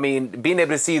 So, I mean, being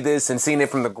able to see this and seeing it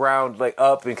from the ground, like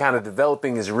up and kind of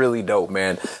developing is really dope,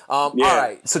 man. All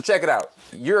right. So check it out.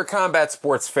 You're a combat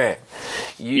sports fan.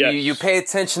 You pay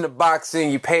attention to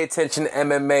boxing. You pay attention to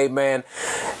MMA, man.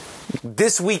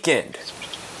 This weekend,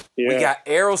 we got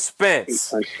Errol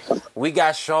Spence. We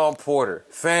got Sean Porter.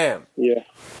 Fam. Yeah.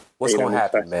 What's going to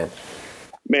happen, man?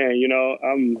 Man,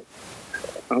 I'm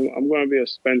going to be a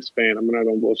Spence fan. I'm not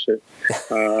going to bullshit.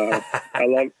 I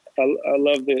love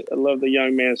the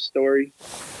young man's story.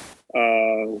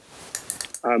 I'm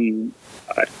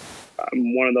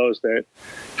one of those that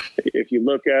if you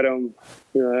look at him,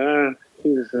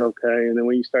 he's okay, and then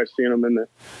when you start seeing him in the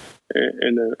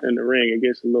ring, it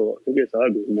gets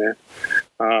ugly, man.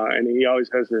 And he always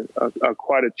has a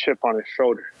quite a chip on his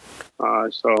shoulder.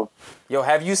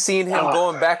 Have you seen him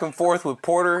going back and forth with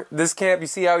Porter this camp? You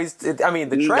see how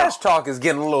the trash talk is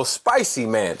getting a little spicy,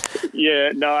 man.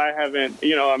 Yeah, no, I haven't.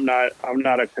 I'm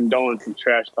not a condolence of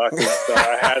trash talking, so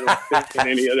I haven't seen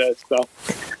any of that stuff.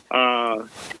 I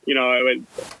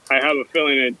have a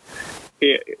feeling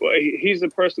that he's the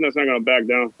person that's not going to back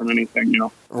down from anything,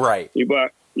 Right. You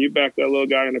back that little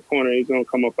guy in the corner, he's going to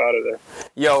come up out of there.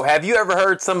 Have you ever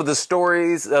heard some of the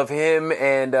stories of him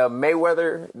and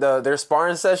Mayweather, their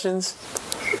sparring sessions?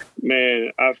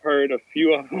 Man, I've heard a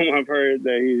few of them. I've heard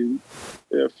that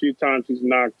a few times he's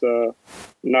knocked your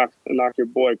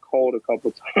boy cold a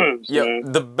couple times. Yeah,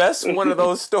 the best one of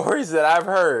those stories that I've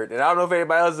heard, and I don't know if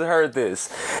anybody else has heard this.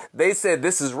 They said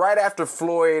this is right after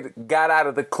Floyd got out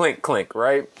of the clink,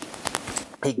 right?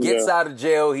 He gets out of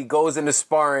jail, he goes into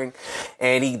sparring,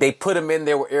 and they put him in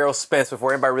there with Errol Spence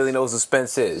before anybody really knows who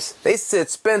Spence is. They said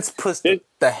Spence puts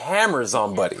the hammers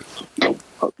on Buddy.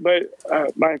 But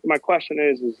my question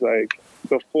is like,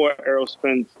 before Errol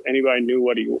Spence, anybody knew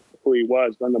who he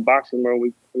was. But in the boxing world,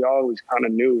 we always kind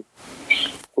of knew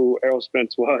who Errol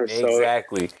Spence was.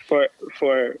 Exactly. So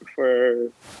for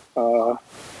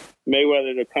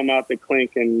Mayweather to come out the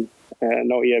clink and I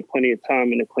know he had plenty of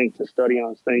time in the clink to study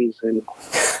on things, and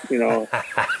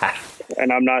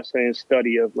and I'm not saying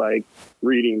study of like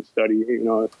reading study,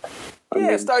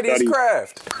 study his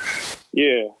craft.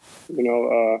 Yeah,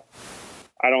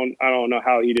 I don't know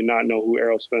how he did not know who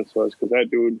Errol Spence was, because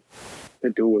that dude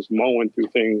was mowing through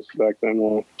things back then.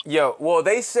 Well,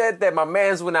 they said that my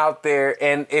mans went out there,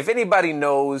 and if anybody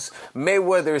knows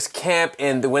Mayweather's camp,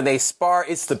 and when they spar,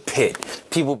 it's the pit.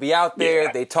 People be out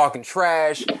there, they talking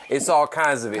trash, it's all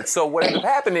kinds of it. So what ended up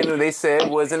happening, they said,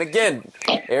 was, and again,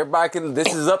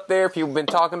 this is up there, people been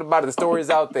talking about it, the story's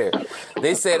out there.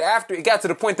 They said after it got to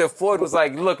the point that Floyd was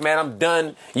like, look, man, I'm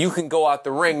done, you can go out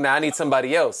the ring now, I need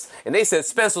somebody else. And they said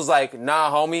Spence was like, nah,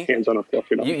 homie, hands on the floor,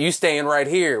 you staying right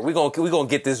here, we gonna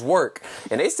get this work.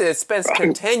 And they said Spence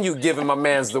continue giving my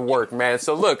mans the work, man.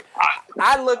 So look,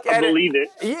 I look at it. I believe it.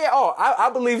 Yeah, I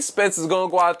believe Spence is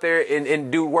gonna go out there and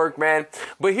do work, man.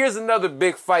 But here's another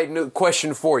big fight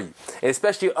question for you,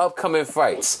 especially upcoming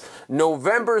fights.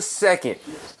 November 2nd,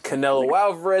 Canelo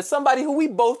Alvarez, somebody who we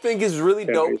both think is really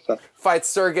dope, fights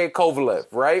Sergey Kovalev,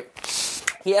 right?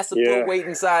 He has to put weight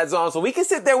and sides on. So we can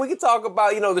sit there, we can talk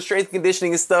about, the strength and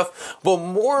conditioning and stuff. But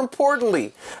more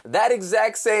importantly, that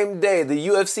exact same day, the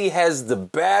UFC has the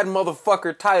bad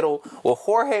motherfucker title with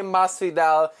Jorge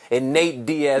Masvidal and Nate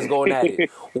Diaz going at it.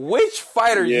 Which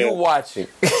fight are you watching?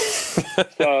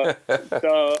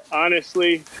 so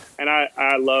honestly, and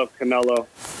I love Canelo.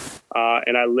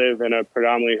 And I live in a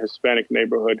predominantly Hispanic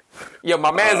neighborhood. Yeah,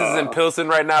 my man's is in Pilsen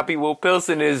right now, people.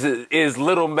 Pilsen is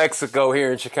Little Mexico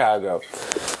here in Chicago.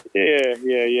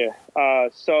 Yeah.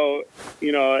 So,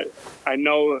 I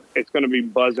know it's going to be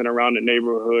buzzing around the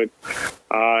neighborhood.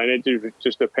 And it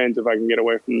just depends if I can get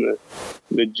away from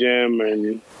the gym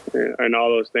and all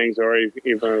those things, or even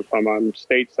if I'm on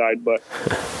stateside. But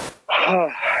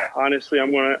honestly,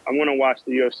 I'm gonna watch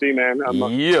the UFC, man. I'm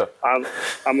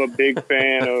a big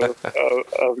fan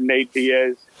of Nate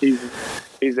Diaz.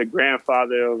 He's a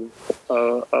grandfather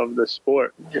of the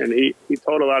sport, and he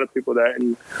told a lot of people that.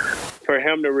 And for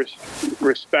him to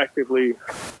respectively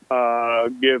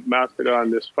give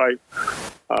Mastodon this fight,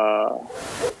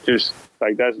 just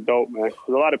like, that's dope, man. Because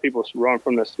a lot of people run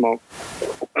from the smoke.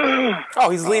 Oh,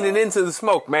 he's leaning into the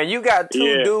smoke, man. You got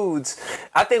two dudes.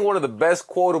 I think one of the best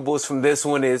quotables from this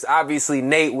one is, obviously,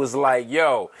 Nate was like,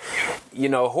 yo,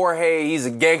 Jorge, he's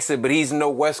a gangster, but he's no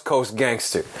West Coast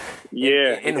gangster.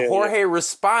 Yeah. And Jorge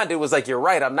responded, was like, you're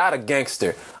right, I'm not a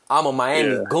gangster. I'm a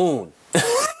Miami goon.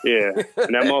 Yeah,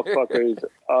 and that motherfucker is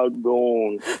a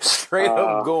goon. Straight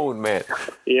up goon, man.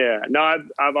 Yeah, no,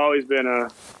 I've always been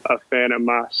a fan of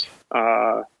Mas.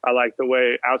 I like the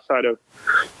way outside of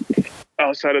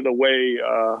the way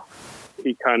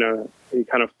he kind of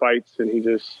fights, and he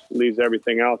just leaves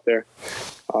everything out there.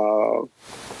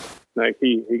 Like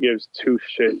he gives two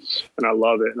shits, and I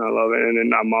love it. And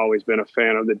then I've always been a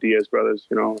fan of the Diaz brothers.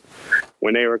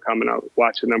 When they were coming up,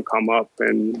 watching them come up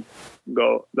and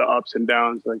go the ups and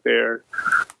downs, like they're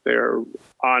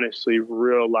honestly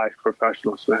real life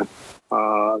professionals, man.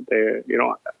 You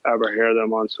don't ever hear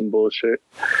them on some bullshit.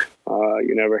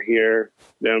 You never hear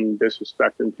them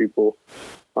disrespecting people.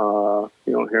 You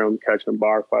don't hear them catching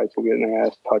bar fights and getting their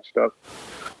ass touched up.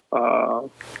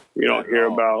 You don't hear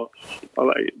about,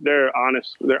 they're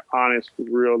honest,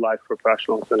 real life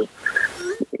professionals. And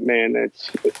man, it's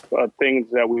things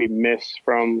that we miss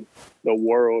from the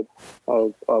world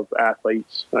of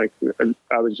athletes. Like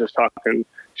I was just talking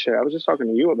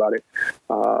to you about it,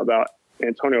 about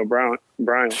Antonio Brown. He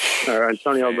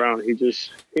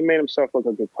made himself look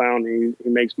like a clown. He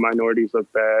makes minorities look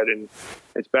bad, and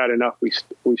it's bad enough we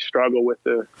struggle with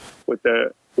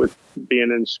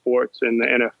being in sports, and the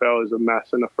NFL is a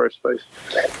mess in the first place.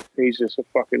 He's just a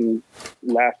fucking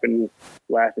laughing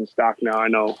stock now. I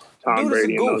know Tom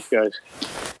Brady and those guys.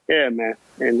 Yeah, man.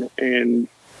 And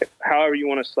however you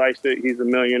want to slice it, he's a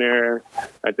millionaire.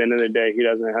 At the end of the day, he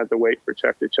doesn't have to wait for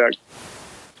check to check.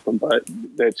 But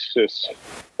it's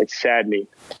saddening.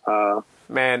 Man,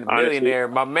 millionaire.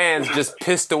 Honestly, my man's just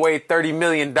pissed away $30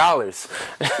 million.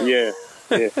 Yeah.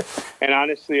 And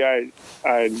honestly,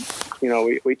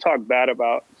 we talk bad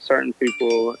about certain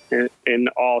people in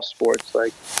all sports.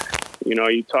 Like,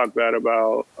 you talk bad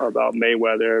about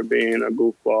Mayweather being a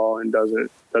goofball and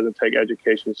doesn't take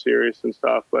education serious and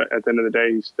stuff. But at the end of the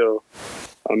day, he's still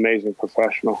an amazing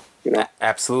professional.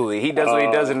 Absolutely, he does what he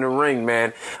does in the ring,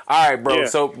 man. All right, bro. Yeah.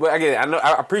 So again,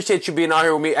 I appreciate you being out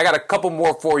here with me. I got a couple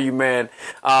more for you, man.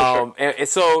 And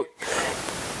so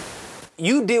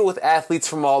you deal with athletes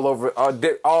from all over,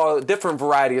 all different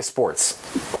variety of sports.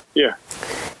 Yeah.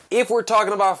 If we're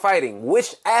talking about fighting,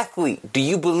 which athlete do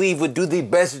you believe would do the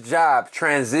best job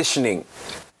transitioning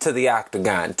to the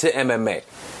octagon, to MMA?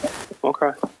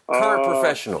 Okay. Current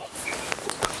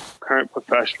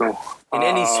professional. In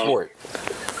any sport.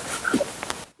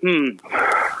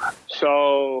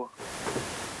 So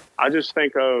I just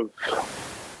think of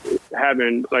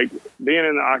having, like, being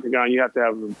in the octagon, you have to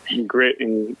have grit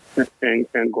and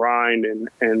grind and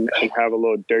have a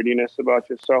little dirtiness about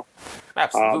yourself.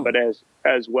 Absolutely. But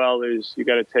as well as you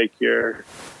got to take your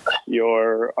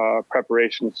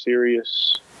preparation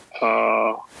serious,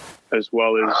 as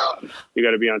well as you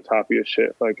got to be on top of your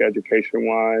shit, like education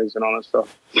wise and all that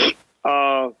stuff.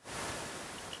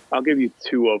 I'll give you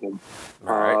two of them.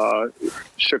 All right.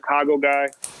 Chicago guy,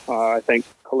 I think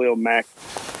Khalil Mack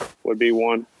would be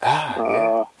one.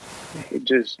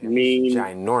 Just mean.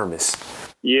 Ginormous.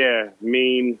 Yeah,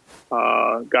 mean.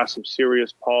 Got some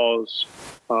serious paws.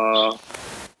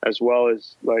 As well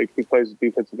as, like, he plays the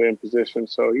defensive end position,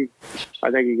 so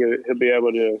I think he'll be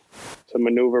able to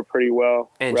maneuver pretty well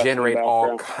and generate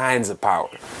all kinds of power.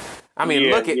 I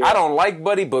mean, I don't like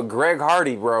Buddy, but Greg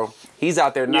Hardy, bro, he's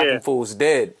out there knocking fools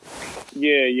dead.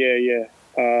 Yeah.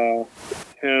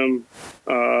 him,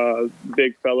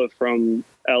 big fella from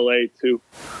LA too,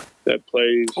 that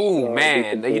plays. Oh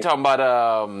man, you talking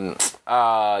about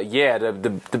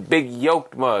the big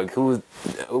yoked mug who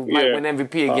might win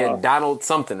MVP again, Donald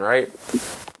something, right?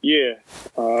 Yeah,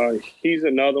 he's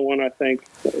another one, I think,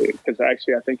 because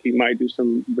actually I think he might do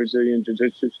some Brazilian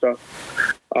jiu-jitsu stuff,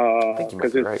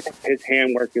 because his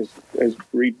handwork is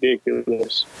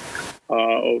ridiculous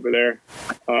over there.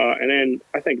 And then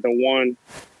I think the one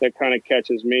that kind of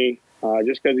catches me,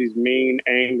 just because he's mean,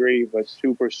 angry, but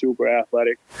super, super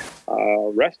athletic,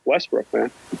 Westbrook, man.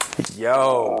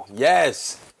 Yo,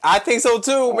 yes. I think so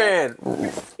too, man.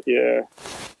 Yeah.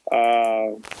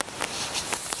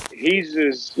 He's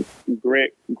just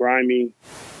grit, grimy,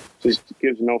 just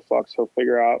gives no fucks. He'll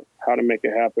figure out how to make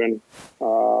it happen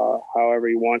however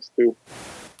he wants to.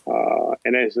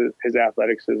 And his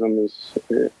athleticism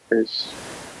is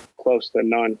close to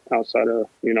none outside of,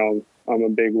 I'm a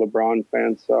big LeBron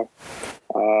fan.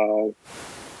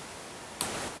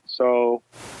 So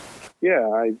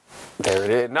yeah, there it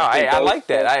is. No, I like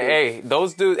that.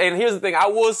 Those dudes. And here's the thing. I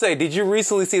will say, did you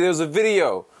recently see there was a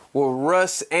video with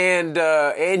Russ and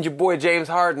your boy James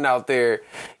Harden out there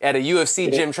at a UFC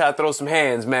gym trying to throw some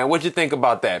hands, man? What'd you think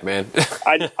about that, man?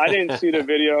 I didn't see the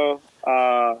video.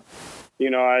 I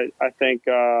think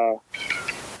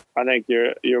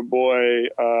your boy,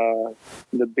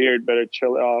 the beard, better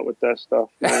chill out with that stuff,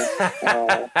 man.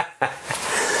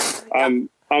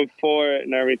 I'm for it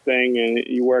and everything, and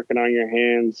you working on your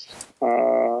hands,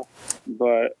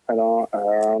 but I don't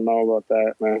know about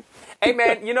that, man. Hey,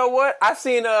 man, you know what? I've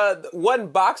seen one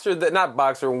basketball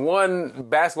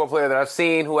player that I've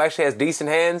seen who actually has decent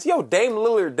hands. Yo, Dame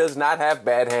Lillard does not have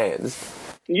bad hands.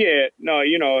 Yeah, no,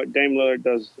 Dame Lillard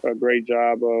does a great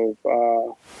job of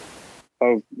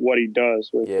what he does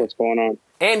with what's going on.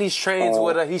 And he's trained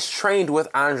with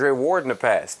Andre Ward in the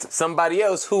past. Somebody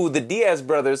else who the Diaz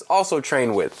brothers also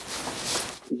trained with.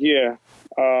 Yeah.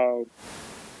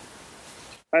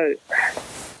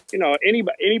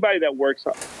 Anybody that works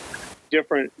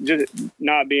different, just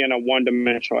not being a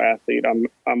one-dimensional athlete, I'm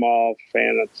all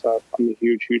fan of stuff. I'm a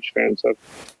huge fan of stuff.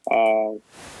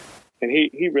 And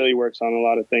he really works on a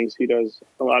lot of things. He does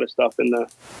a lot of stuff in the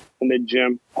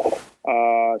gym,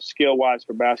 skill-wise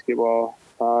for basketball,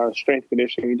 strength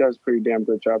conditioning. He does a pretty damn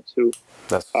good job too.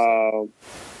 So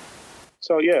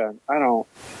yeah, I don't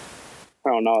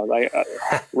know. Like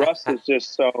Russ is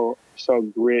just so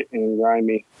grit and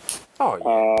grimy. Oh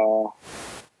yeah.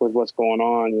 With what's going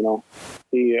on,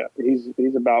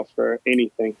 he's about for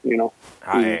anything,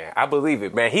 I believe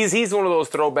it, man. He's one of those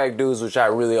throwback dudes which I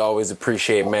really always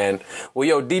appreciate, man. Well,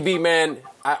 yo, DB, man,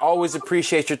 I always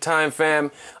appreciate your time,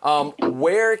 fam.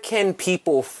 Where can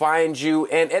people find you?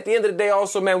 And at the end of the day,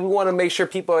 also, man, we want to make sure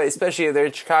people, especially if they're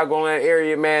in Chicagoland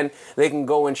area, man, they can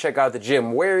go and check out the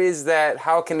gym. Where is that?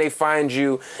 How can they find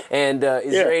you? And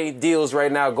is there any deals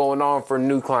right now going on for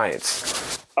new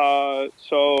clients?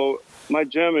 So my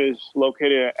gym is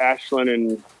located at Ashland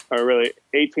and really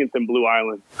 18th and Blue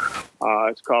Island.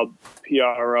 It's called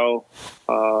PRO,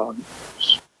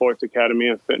 Sports Academy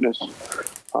and Fitness.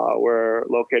 We're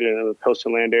located in the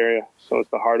Pilsen Land area, so it's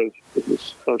the heart of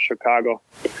Chicago.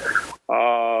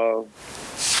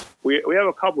 We have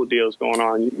a couple of deals going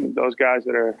on. Those guys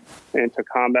that are into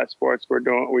combat sports,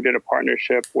 we did a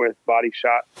partnership with Body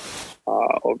Shot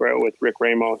over with Rick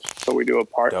Ramos. So we do a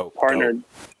partner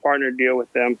deal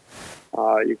with them.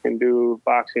 You can do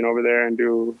boxing over there and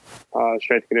do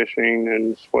strength conditioning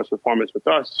and sports performance with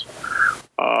us.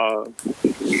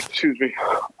 Excuse me.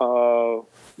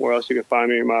 Where else you can find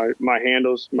me? My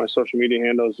handles, my social media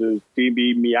handles is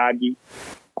DB Miyagi,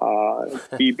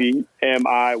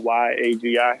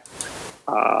 DBMIYAGI.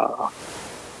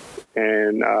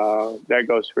 And that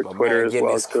goes for Twitter as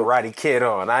well. This Karate Kid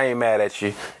on. I ain't mad at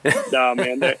you. No,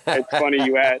 man, it's funny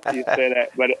you say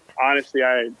that, but honestly,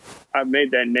 I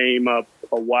made that name up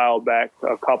a while back.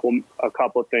 A couple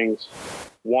things.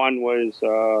 One was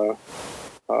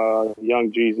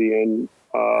Young Jeezy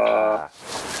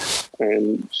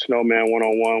and Snowman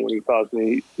 101 when he calls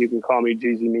me, you can call me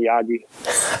Jeezy Miyagi.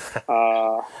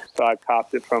 So I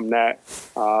copped it from that.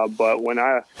 But when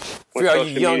all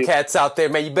you young cats out there,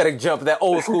 man, you better jump that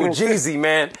old school Jeezy,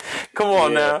 man. Come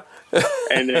on now.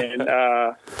 And then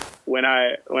when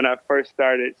I first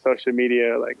started social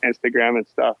media, like Instagram and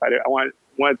stuff, I wanted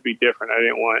it to be different. I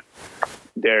didn't want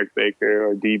Derreck Baker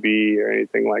or DB or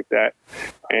anything like that.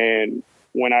 And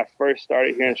when I first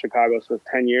started here in Chicago, so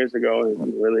 10 years ago,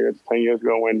 and really it's 10 years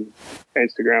ago when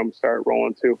Instagram started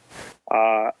rolling too,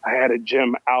 I had a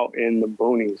gym out in the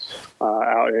boonies,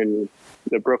 out in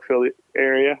the Brookfield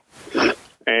area.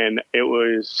 and it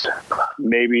was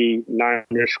maybe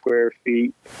 900 square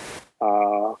feet,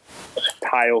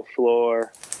 tile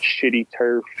floor, shitty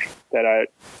turf that I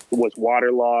was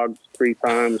waterlogged 3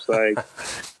 times. Like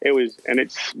it was, and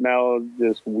it smelled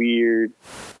just weird.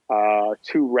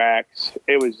 2 racks.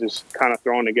 It was just kind of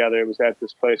thrown together. It was at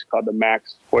this place called the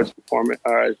Max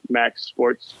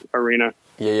Sports Arena.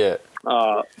 Yeah.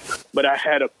 But I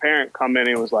had a parent come in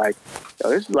and was like, "Yo,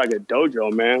 this is like a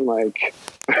dojo, man. Like,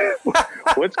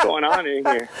 what's going on in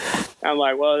here?" I'm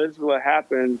like, "Well, this is what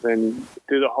happens." And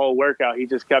through the whole workout, he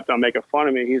just kept on making fun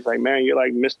of me. He's like, "Man, you're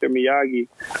like Mr. Miyagi."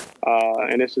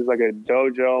 And this is like a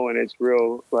dojo, and it's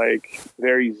real, like,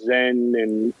 very zen,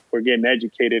 and we're getting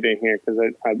educated in here because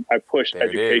I push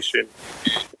education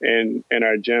in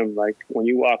our gym. Like, when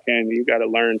you walk in, you got to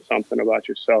learn something about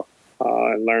yourself.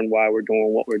 And learn why we're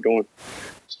doing what we're doing.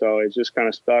 So it's just kind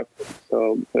of stuck.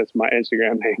 So that's my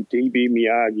Instagram name, DB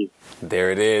Miyagi. There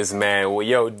it is, man. Well,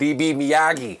 yo, DB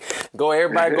Miyagi.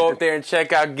 Everybody go up there and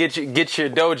check out, get your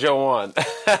dojo on.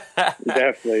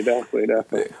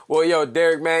 Definitely. Well, yo,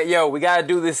 Derrick, man, we got to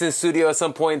do this in studio at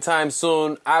some point in time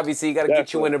soon. Obviously, you got to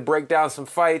get you in to break down some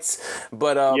fights.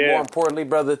 But more importantly,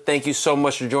 brother, thank you so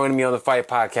much for joining me on the Fight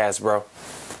Podcast, bro.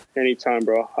 Anytime,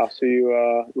 bro. I'll see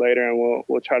you later, and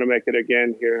we'll try to make it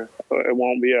again here. It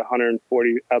won't be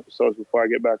 140 episodes before I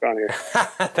get back on here.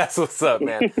 That's what's up,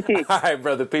 man. All right,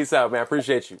 brother. Peace out, man.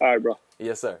 Appreciate you. All right, bro.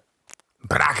 Yes, sir.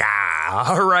 Braca.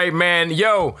 All right, man.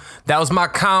 Yo, that was my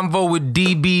convo with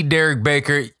DB Derreck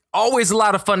Baker. Always a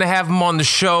lot of fun to have him on the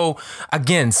show.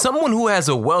 Again, someone who has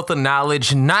a wealth of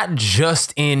knowledge, not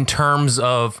just in terms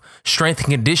of strength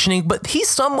and conditioning, but he's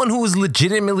someone who has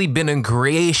legitimately been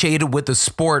ingratiated with the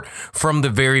sport from the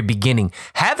very beginning.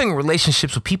 Having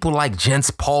relationships with people like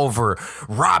Jens Pulver,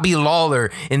 Robbie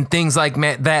Lawler, and things like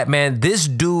that, man, this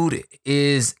dude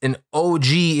is an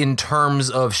OG in terms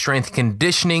of strength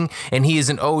conditioning, and he is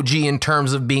an OG in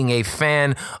terms of being a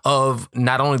fan of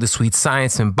not only the sweet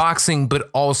science in boxing, but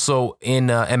also in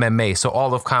MMA. So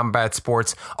all of combat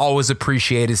sports. Always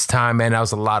appreciate his time, man. That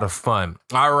was a lot of fun.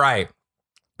 All right.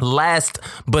 Last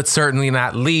but certainly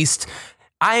not least,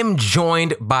 I am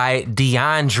joined by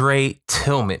DeAndre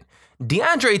Tillman.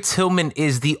 DeAndre Tillman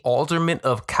is the Alderman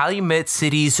of Calumet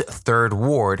City's 3rd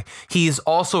Ward. He is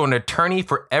also an attorney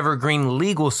for Evergreen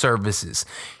Legal Services.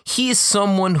 He is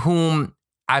someone whom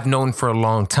I've known for a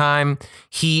long time.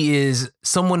 He is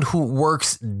someone who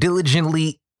works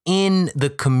diligently in the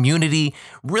community,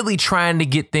 really trying to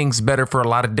get things better for a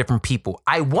lot of different people.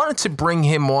 I wanted to bring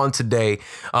him on today.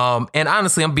 And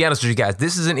honestly, I'm gonna be honest with you guys.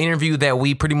 This is an interview that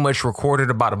we pretty much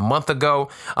recorded about a month ago,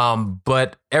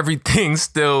 but everything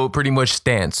still pretty much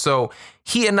stands. So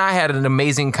he and I had an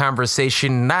amazing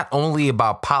conversation, not only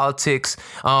about politics,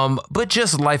 but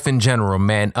just life in general,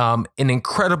 man. An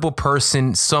incredible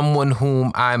person, someone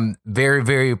whom I'm very,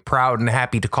 very proud and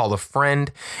happy to call a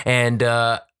friend. And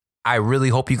I really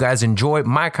hope you guys enjoyed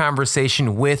my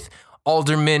conversation with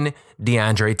Alderman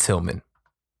DeAndre Tillman.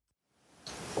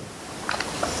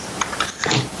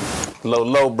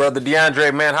 Low, brother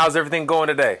DeAndre, man. How's everything going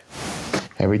today?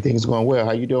 Everything's going well.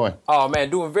 How you doing? Oh, man,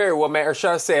 doing very well, man. Or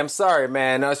should I say, I'm sorry,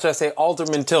 man. Or should I say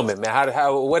Alderman Tillman, man?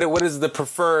 What is the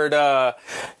preferred,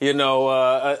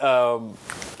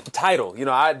 title?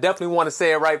 I definitely want to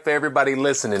say it right for everybody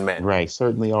listening, man. Right.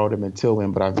 Certainly Alderman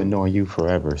Tillman, but I've been knowing you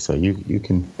forever. So you can, you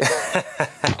can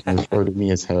refer to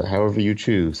me as however you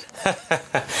choose.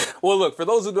 Well, look, for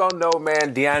those who don't know,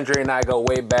 man, DeAndre and I go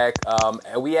way back.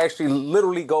 And we actually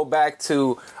literally go back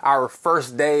to our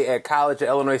first day at college at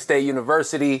Illinois State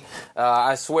University.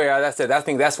 I swear, I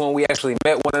think that's when we actually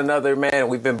met one another, man. And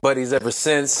we've been buddies ever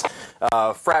since.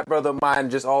 Frat brother of mine,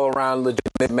 just all around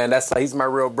legitimate, man. He's my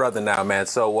real brother now, man.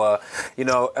 So,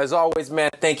 as always, man,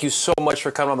 thank you so much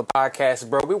for coming on the podcast,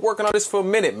 bro. We're working on this for a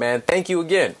minute, man. Thank you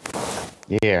again.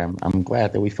 Yeah, I'm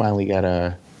glad that we finally got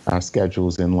our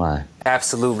schedules in line.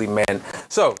 Absolutely, man.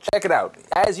 So check it out.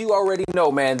 As you already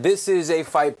know, man, this is a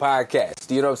fight podcast.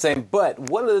 You know what I'm saying? But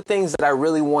one of the things that I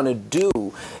really want to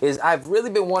do is I've really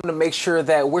been wanting to make sure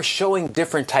that we're showing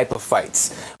different type of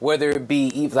fights, whether it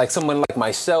be like someone like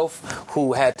myself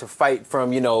who had to fight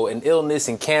from, an illness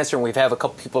and cancer, and we've had a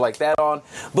couple people like that on.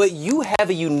 But you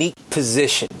have a unique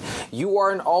position. You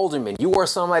are an alderman. You are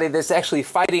somebody that's actually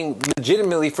fighting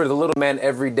legitimately for the little man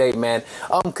every day, man.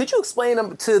 Could you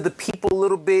explain to the people a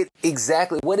little bit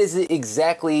exactly what is it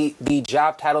exactly the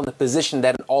job title and the position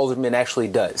that an alderman actually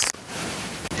does?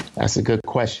 That's a good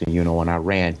question. When I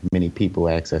ran, many people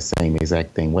asked that same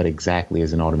exact thing. What exactly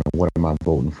is an alderman? What am I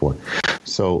voting for?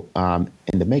 So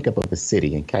in the makeup of the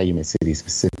city, in Calumet City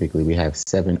specifically, we have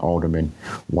 7 aldermen,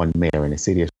 1 mayor. In the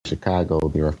city of Chicago,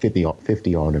 there are 50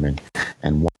 aldermen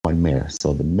and 1 one mayor.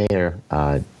 So the mayor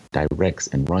directs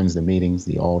and runs the meetings.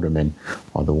 The aldermen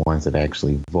are the ones that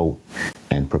actually vote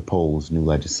and propose new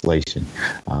legislation.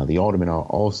 The aldermen are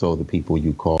also the people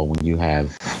you call when you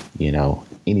have,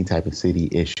 any type of city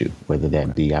issue, whether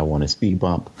that be I want a speed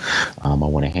bump, I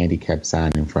want a handicap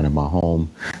sign in front of my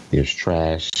home, there's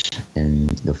trash in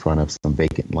the front of some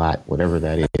vacant lot, whatever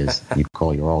that is, you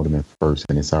call your alderman first,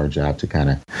 and it's our job to kind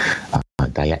of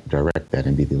direct that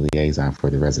and be the liaison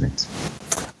for the residents.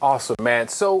 Awesome, man.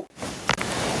 So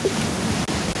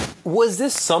was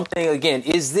this something, again,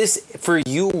 is this for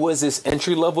you, was this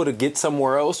entry level to get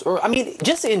somewhere else? Or, I mean,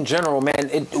 just in general,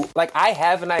 man, I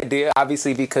have an idea,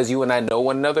 obviously, because you and I know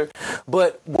one another,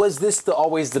 but was this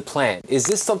always the plan? Is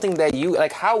this something that you,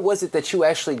 how was it that you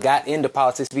actually got into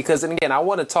politics? Because, and again, I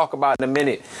want to talk about in a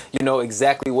minute,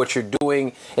 exactly what you're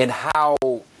doing and how,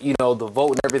 the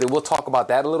vote and everything. We'll talk about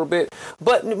that a little bit.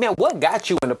 But, man, what got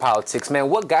you into politics, man?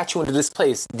 What got you into this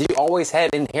place? Did you always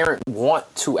have inherent want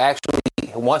to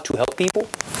help people?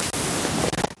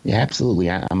 Yeah, absolutely.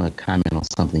 I'm going to comment on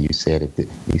something you said.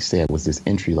 You said was this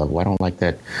entry level. I don't like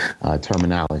that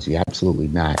terminology. Absolutely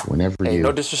not. Whenever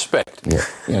no disrespect. Yeah,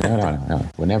 no.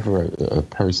 Whenever a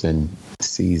person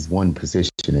sees one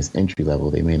position as entry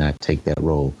level, they may not take that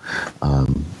role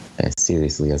as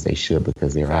seriously as they should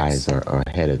because their eyes are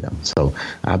ahead of them. So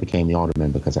I became the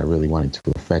alderman because I really wanted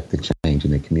to affect the change in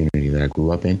the community that I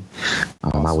grew up in.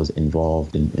 Awesome. I was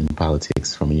involved in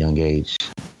politics from a young age.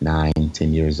 9,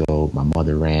 10 years old. My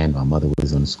mother ran. My mother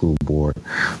was on the school board.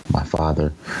 My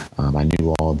father, I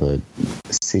knew all the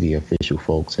city official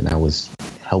folks, and I was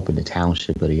helping the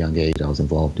township at a young age. I was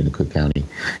involved in the Cook County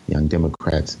Young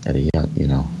Democrats at a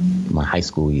young, my high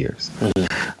school years.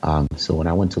 Mm-hmm. So when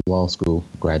I went to law school,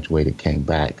 graduated, came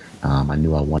back, I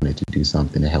knew I wanted to do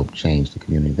something to help change the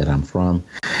community that I'm from.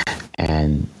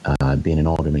 And being an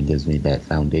alderman gives me that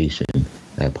foundation,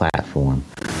 that platform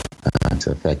to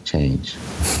affect change.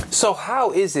 So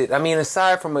how is it? I mean,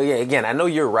 aside from, again, I know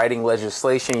you're writing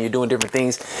legislation, you're doing different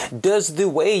things. Does the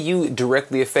way you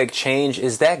directly affect change,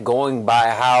 is that going by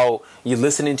how you're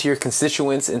listening to your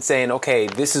constituents and saying, okay,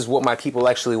 this is what my people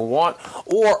actually want?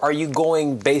 Or are you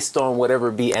going based on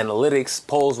whatever be analytics,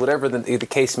 polls, whatever the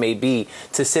case may be,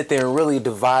 to sit there and really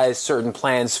devise certain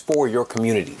plans for your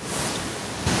community?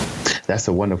 That's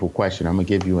a wonderful question. I'm going to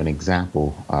give you an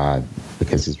example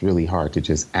because it's really hard to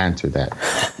just answer that.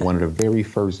 One of the very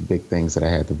first big things that I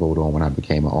had to vote on when I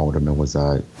became an alderman was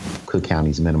Cook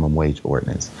County's minimum wage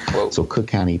ordinance. Whoa. So Cook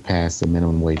County passed a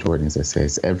minimum wage ordinance that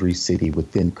says every city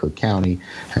within Cook County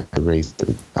has to raise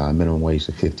the minimum wage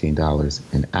to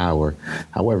 $15 an hour.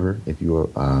 However, if you're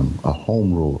a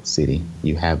home rule city,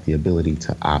 you have the ability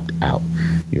to opt out.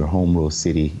 You're a home rule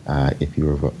city if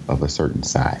you're of a certain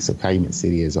size. So Calumet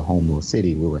City is a home rule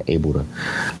city. We were able to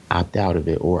opt out of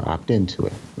it or opt into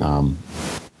it.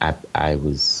 I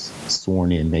was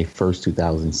sworn in May 1st,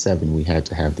 2007. We had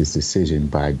to have this decision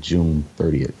by June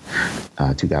 30th,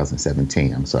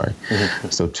 2017. I'm sorry. Mm-hmm.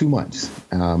 So 2 months.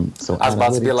 So I was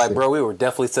about to be like, bro, we were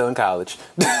definitely still in college.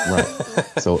 Right.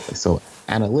 So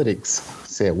analytics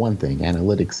said one thing.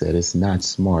 Analytics said it's not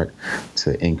smart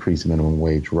to increase minimum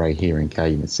wage right here in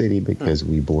Calumet City because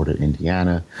we border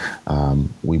Indiana.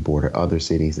 We border other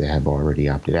cities that have already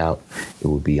opted out. It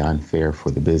would be unfair for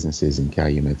the businesses in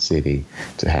Calumet City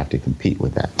to have to compete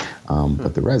with that.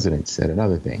 But the residents said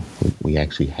another thing. We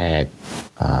actually had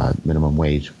minimum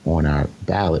wage on our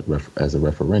ballot as a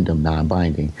referendum,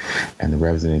 non-binding, and the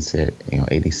residents said,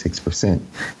 86%,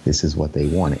 this is what they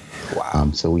wanted.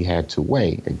 Wow. So we had to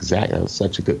weigh exactly. That was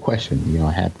such a good question.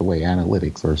 I had to weigh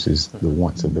analytics versus the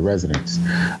wants of the residents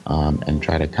and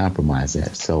try to compromise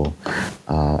that. So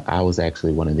I was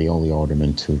actually one of the only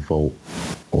aldermen to vote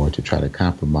or to try to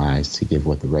compromise to give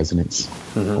what the residents,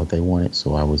 what they wanted.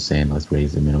 So I was saying, let's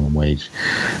raise the minimum wage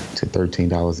to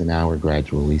 $13 an hour,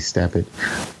 gradually step it.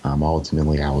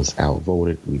 Ultimately, I was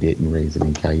outvoted. We didn't raise it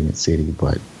in Calumet City,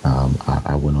 but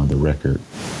I went on the record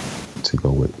to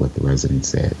go with what the residents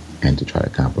said and to try to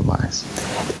compromise.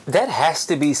 That has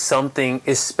to be something,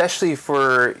 especially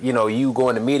for, you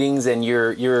going to meetings and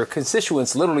your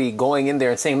constituents literally going in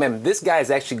there and saying, man, this guy is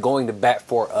actually going to bat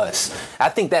for us. I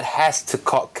think that has to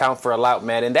count for a lot,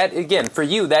 man. And that, again, for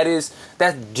you,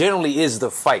 that generally is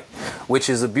the fight, which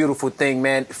is a beautiful thing,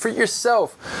 man. For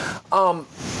yourself,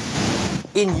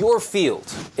 in your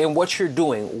field, in what you're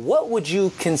doing, what would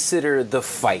you consider the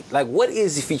fight? What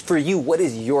is, for you, what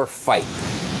is your fight?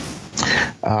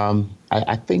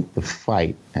 I think the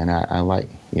fight, and I like,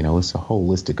 it's a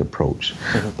holistic approach.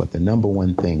 But the number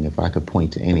one thing, if I could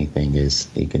point to anything, is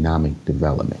economic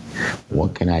development.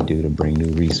 What can I do to bring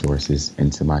new resources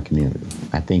into my community?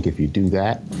 I think if you do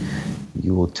that,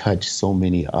 you will touch so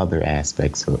many other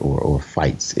aspects or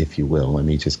fights, if you will. Let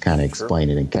me just kind of explain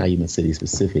it. In Calumet City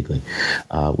specifically,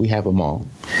 we have a mall.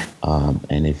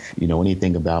 And if you know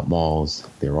anything about malls,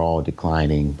 they're all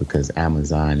declining because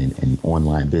Amazon and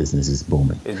online business is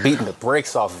booming. It's beating the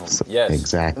brakes off of them. Yes.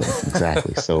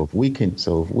 Exactly. So if we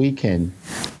can,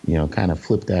 you know, kind of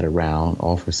flip that around,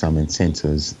 offer some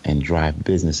incentives and drive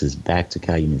businesses back to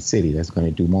Calumet City, that's going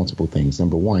to do multiple things.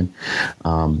 Number one,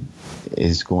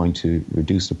 is going to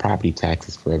reduce the property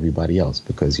taxes for everybody else,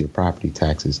 because your property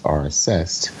taxes are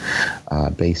assessed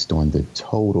based on the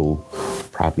total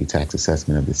property tax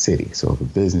assessment of the city. So if a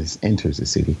business enters the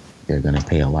city, they're going to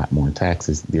pay a lot more in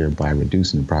taxes, thereby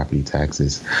reducing the property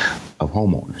taxes of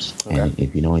homeowners. Okay. And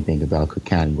if you know anything about Cook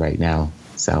County right now,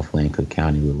 Southland, Cook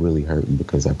County, we're really hurting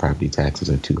because our property taxes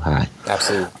are too high.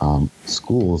 Absolutely.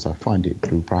 Schools are funded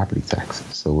through property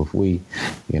taxes. So if we,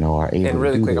 you know, are able and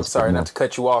really to do quick, this, I'm sorry not to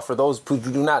cut you off. For those who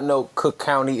do not know, Cook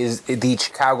County is the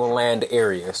Chicagoland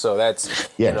area. So that's,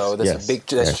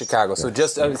 that's Chicago. So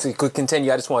just could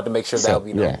continue. I just wanted to make sure that would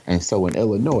be known. Yeah, and so in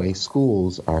Illinois,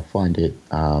 schools are funded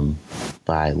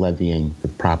by levying the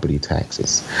property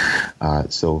taxes.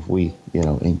 So if we, you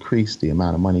know, increase the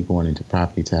amount of money going into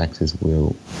property taxes,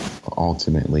 we'll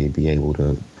ultimately be able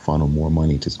to funnel more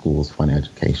money to schools, fund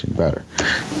education better,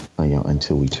 you know,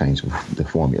 until we change the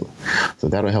formula. So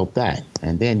that'll help that.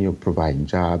 And then you're providing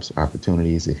jobs,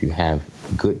 opportunities. If you have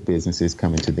good businesses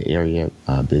coming to the area,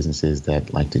 businesses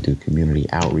that like to do community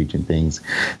outreach and things,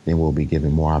 then we'll be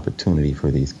giving more opportunity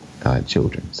for these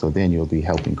children. So then you'll be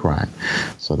helping crime.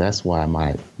 So that's why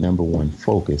my number one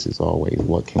focus is always,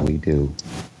 what can we do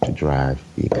to drive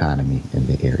the economy in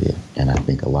the area? And I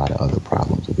think a lot of other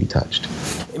problems will be touched.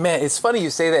 Man, it's funny you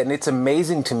say that, and it's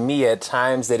amazing to me at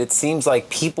times that it seems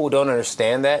like people don't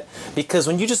understand that, because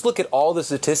when you just look at all the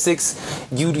statistics,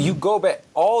 you go back,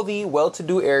 all the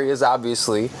well-to-do areas,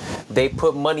 obviously, they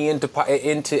put money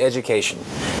into education.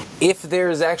 If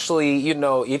there's actually, you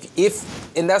know,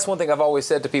 and that's one thing I've always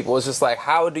said to people, it's just like,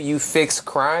 how do you fix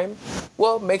crime?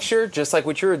 Well, make sure, just like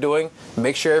what you're doing,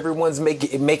 make sure everyone's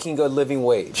making a living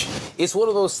wage. It's one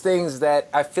of those things that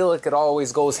I feel like it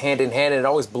always goes hand in hand, and it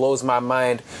always blows my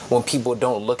mind when people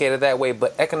don't look at it that way.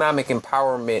 But economic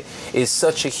empowerment is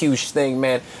such a huge thing,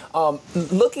 man.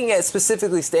 Looking at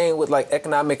specifically staying with like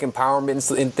economic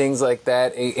empowerment and things like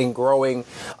that and growing,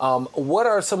 what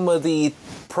are some of the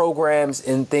programs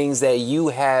and things that you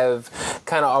have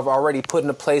kind of already put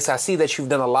into place? I see that you've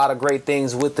done a lot of great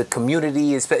things with the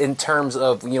community in terms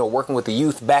of, you know, working with the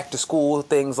youth, back to school,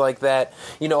 things like that.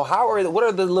 You know, what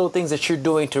are the little things that you're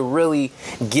doing to really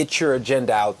get your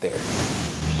agenda out there?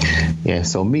 Yeah,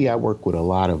 so I work with a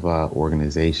lot of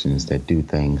organizations that do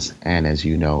things. And as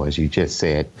you know, as you just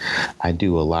said, I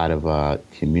do a lot of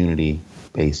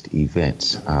community-based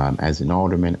events. As an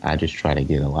alderman, I just try to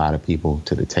get a lot of people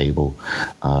to the table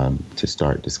to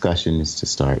start discussions, to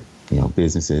start, you know,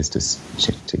 businesses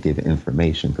to give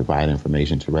information, provide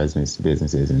information to residents, to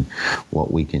businesses, and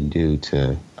what we can do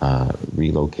to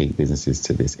relocate businesses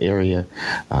to this area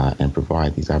and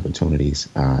provide these opportunities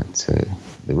to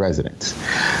the residents.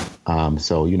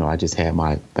 So, you know, I just had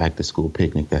my back to school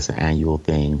picnic. That's an annual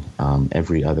thing.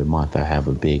 Every other month I have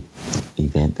a big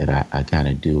event that I kind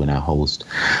of do and I host.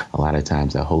 A lot of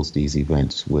times I host these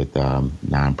events with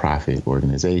nonprofit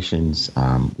organizations.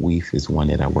 WEEF is one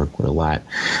that I work with a lot.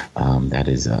 That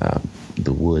is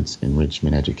the Woods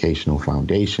Enrichment Educational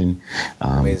Foundation.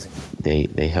 Amazing.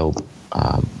 They help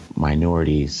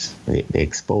minorities, they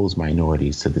expose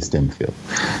minorities to the STEM field.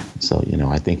 So, you know,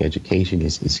 I think education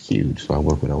is huge. So I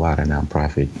work with a lot of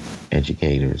nonprofit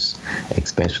educators,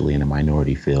 especially in the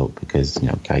minority field, because, you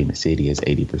know, Calumet City is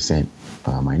 80%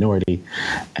 minority.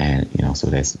 And, you know, so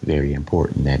that's very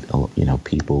important that, you know,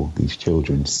 these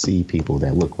children see people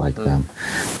that look like them,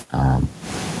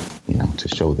 you know, to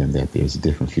show them that there's a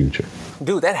different future.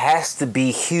 Dude, that has to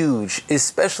be huge,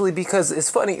 especially because it's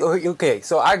funny. Okay,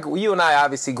 so you and I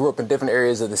obviously grew up in different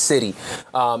areas of the city,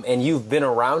 and you've been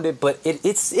around it, but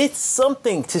it's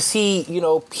something to see, you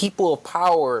know, people of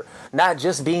power not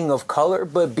just being of color,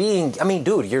 but being, I mean,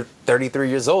 dude, you're 33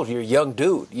 years old, you're a young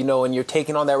dude, you know, and you're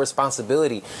taking on that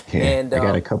responsibility. Yeah, and I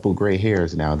got a couple gray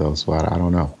hairs now, though, so I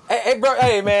don't know. Hey, bro,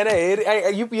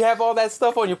 hey, you have all that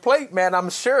stuff on your plate, man, I'm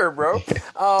sure, bro.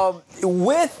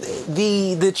 With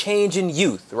the change in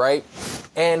youth, right?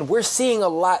 And we're seeing a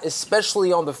lot,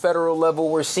 especially on the federal level,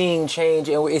 we're seeing change,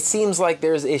 and it seems like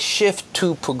there's a shift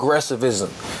to progressivism.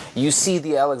 You see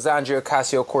the Alexandria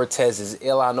Ocasio-Cortez's,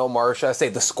 Ilhan Omar, should I say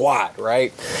the squad,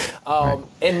 right? Right.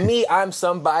 And me, I'm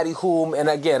somebody whom, and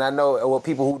again, I know, well,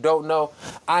 people who don't know,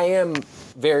 I am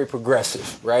very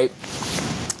progressive, right?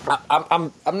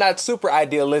 I'm not super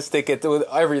idealistic with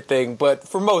everything, but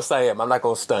for most I am. I'm not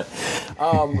gonna stunt.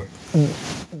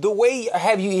 The way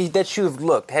you've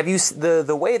looked,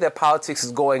 the way that politics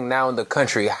is going now in the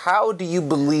country? How do you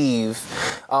believe?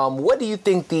 What do you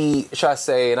think should I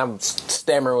say? And I'm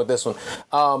stammering with this one.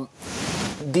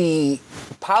 The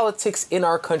politics in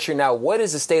our country now. What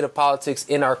is the state of politics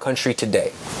in our country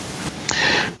today?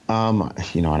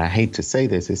 And I hate to say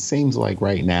this, it seems like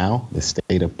right now the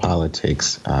state of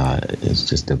politics is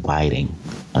just dividing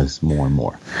us more and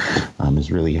more. It's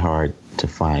really hard to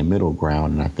find middle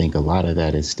ground, and I think a lot of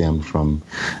that is stemmed from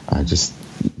just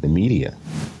the media.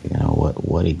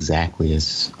 What exactly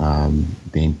is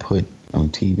being put on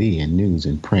TV and news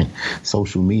and print,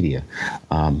 social media.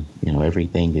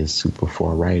 Everything is super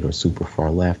far right or super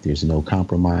far left. There's no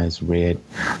compromise. Red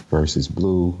versus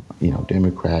blue,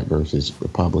 Democrat versus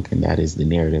Republican. That is the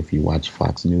narrative. You watch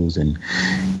Fox News and,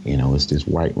 it's this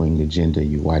right-wing agenda.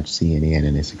 You watch CNN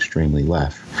and it's extremely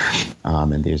left.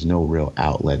 And there's no real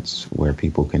outlets where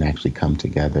people can actually come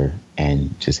together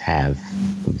and just have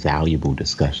valuable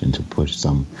discussion to push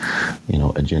some,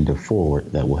 agenda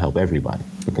forward that will help everybody.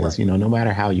 Because, no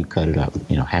matter how you cut it up,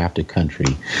 half the country,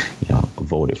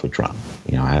 voted for Trump.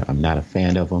 I'm not a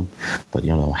fan of him, but,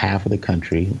 half of the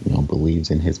country,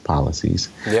 believes in his policies.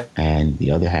 Yeah. And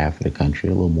the other half of the country,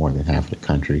 a little more than half of the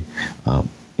country,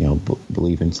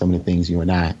 believe in some of the things you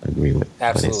and I agree with.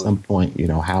 Absolutely. But at some point,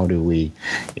 how do we,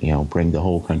 bring the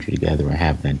whole country together and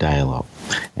have that dialogue?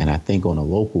 And I think on a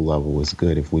local level, it's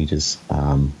good if we just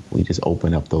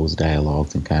open up those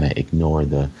dialogues and kind of ignore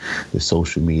the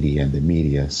social media and the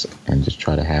media and just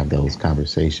try to have those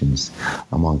conversations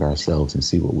among ourselves and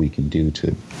see what we can do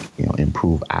to,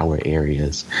 improve our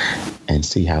areas and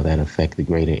see how that affect the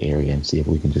greater area and see if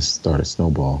we can just start a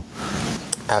snowball.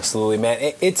 Absolutely,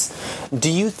 man. Do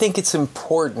you think it's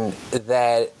important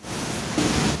that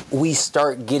we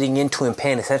start getting into and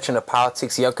paying attention to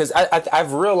politics, because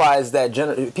I've realized that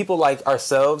people like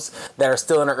ourselves that are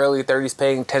still in our early 30s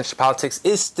paying attention to politics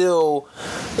is still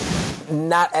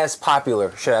not as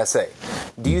popular, should I say.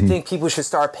 Do you think people should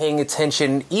start paying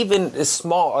attention, even as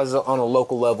small as on a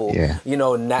local level? Yeah.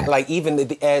 Like even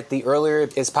at the early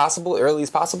as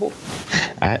possible?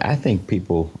 I think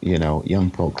people,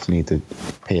 young folks need to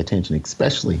pay attention,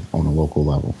 especially on a local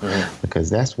level, because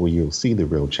that's where you'll see the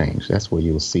real change. That's where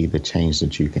you'll see the change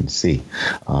that you can see.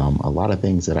 A lot of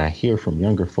things that I hear from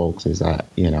younger folks is,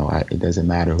 it doesn't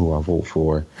matter who I vote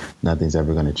for. Nothing's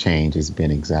ever going to change. It's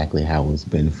been exactly how it's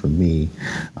been for me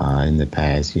in the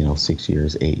past, 6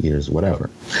 years, 8 years,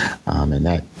 whatever. And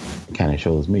that kind of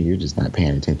shows me you're just not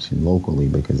paying attention locally,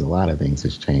 because a lot of things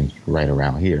has changed right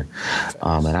around here.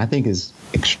 And I think it's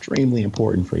extremely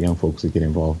important for young folks to get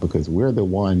involved, because we're the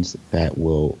ones that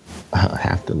will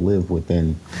have to live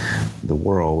within the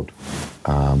world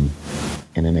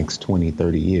in the next 20,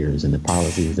 30 years. And the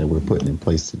policies that we're putting in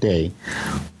place today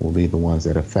will be the ones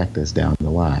that affect us down the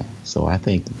line. So I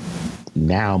think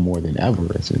now more than ever,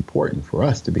 it's important for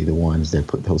us to be the ones that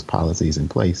put those policies in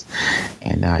place,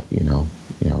 and not,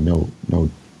 no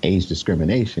age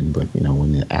discrimination, but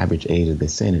when the average age of the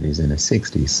Senate is in the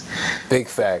 60s. Big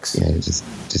facts. Yeah, it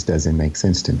just doesn't make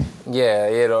sense to me.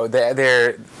 Yeah,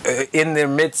 they're in their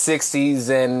mid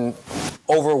 60s and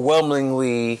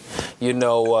overwhelmingly,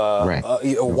 right.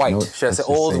 White. Should I say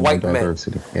old white men?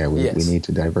 Yeah, we need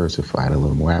to diversify it a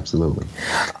little more. Absolutely.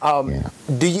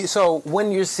 So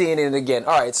when you're seeing it again,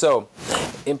 all right, so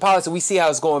in politics, we see how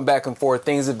it's going back and forth.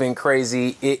 Things have been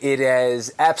crazy. It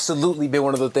has absolutely been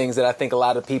one of the things that I think a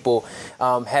lot of people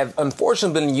have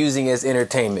unfortunately been using as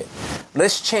entertainment.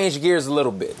 Let's change gears a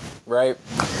little bit, right?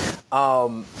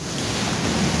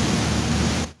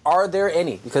 Are there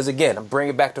any? Because again, I'm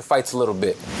bringing it back to fights a little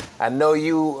bit. I know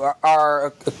you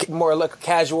are more like a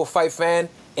casual fight fan.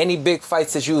 Any big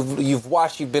fights that you've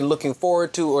watched, you've been looking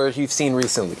forward to, or you've seen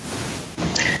recently?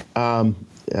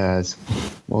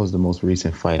 What was the most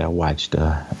recent fight I watched?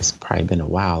 It's probably been a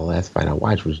while. The last fight I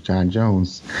watched was John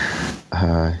Jones.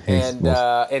 And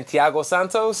Thiago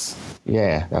Santos?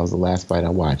 Yeah, that was the last fight I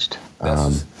watched.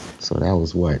 So that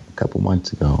was a couple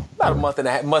months ago. About a month and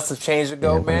a half, must have changed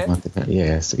ago, man.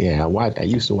 I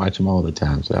used to watch them all the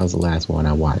time. So that was the last one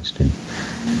I watched. And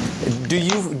do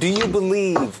you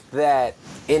believe that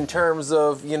in terms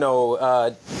of I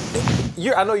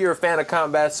know you're a fan of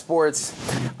combat sports.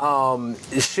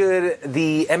 should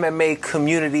the MMA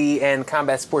community and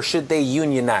combat sports, should they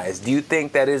unionize? Do you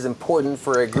think that is important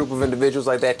for a group of individuals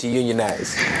like that to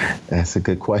unionize? That's a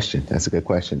good question. Hey,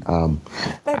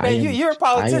 man, you're a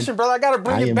politician, brother. I got to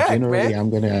bring it back, man. I'm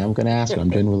gonna ask you.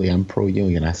 I'm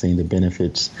pro-union. I've seen the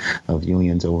benefits of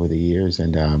unions over the years,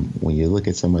 and when you look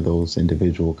at some of those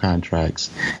individual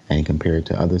contracts and compare it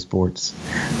to other sports,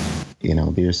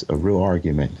 there's a real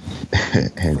argument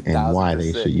and why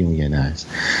they should unionize.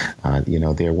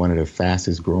 They're one of the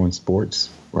fastest growing sports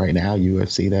right now,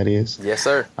 UFC that is. Yes,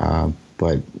 sir.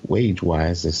 But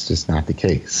wage-wise, it's just not the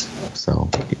case. So,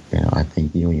 I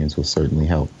think unions will certainly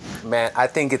help. Man, I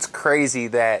think it's crazy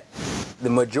that the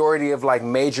majority of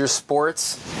major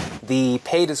sports, the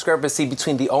pay discrepancy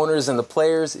between the owners and the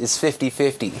players is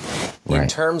 50-50. Right. In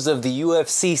terms of the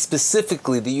UFC,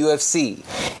 specifically the UFC,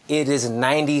 it is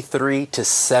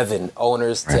 93-7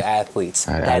 owners to athletes.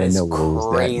 That is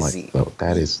crazy. That much,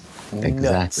 that is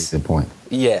exactly the point.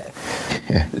 Yeah.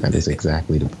 That is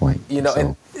exactly the point.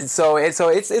 So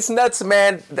it's nuts,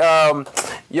 man. DeAndre,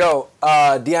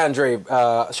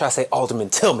 should I say Alderman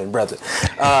Tillman, brother?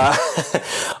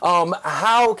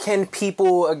 How can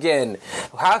people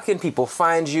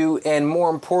find you? And more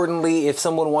importantly, if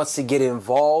someone wants to get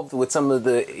involved with some of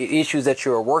the issues that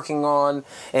you're working on,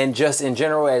 and just in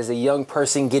general as a young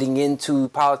person getting into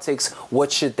politics, what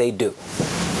should they do?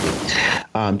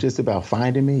 Just about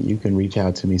finding me, you can reach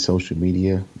out to me social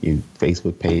media,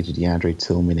 Facebook page, DeAndre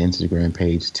Tillman, Instagram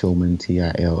page, Tillman,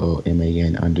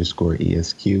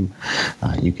 TILLMAN_ESQ.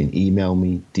 You can email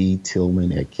me,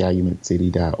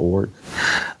 dtillman@calumetcity.org.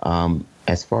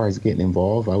 As far as getting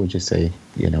involved, I would just say,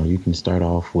 you can start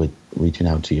off with reaching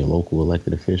out to your local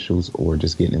elected officials or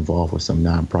just getting involved with some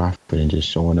nonprofit and just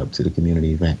showing up to the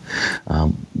community event.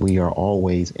 We are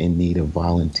always in need of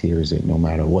volunteers no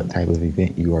matter what type of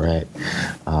event you are at.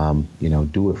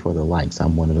 Do it for the likes.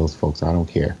 I'm one of those folks. I don't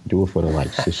care. Do it for the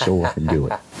likes. Just show up and do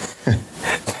it.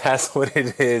 That's what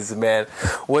it is, man.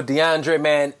 Well, DeAndre,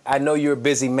 man, I know you're a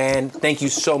busy man. Thank you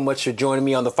so much for joining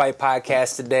me on the Fight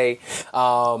Podcast today.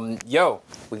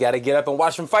 We got to get up and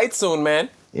watch some fights soon, man.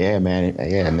 Yeah, man.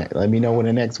 Yeah, let me know when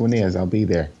the next one is. I'll be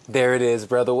there. There it is,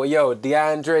 brother. Well,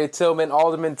 DeAndre Tillman,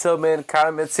 Alderman Tillman,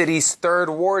 Calumet City's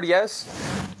 3rd Ward, yes?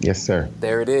 Yes, sir.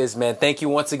 There it is, man. Thank you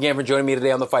once again for joining me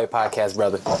today on the Fight Podcast,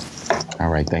 brother. All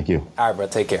right, thank you. All right, bro.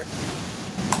 Take care.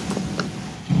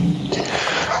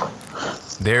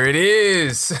 There it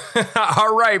is.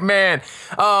 All right, man.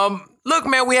 Look,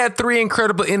 man, we had 3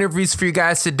 incredible interviews for you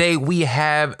guys today. We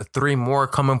have 3 more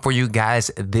coming for you guys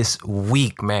this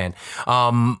week, man.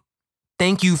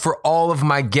 Thank you for all of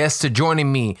my guests to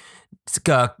joining me.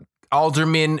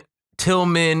 Alderman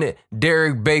Tillman,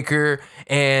 Derreck Baker,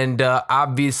 and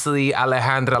obviously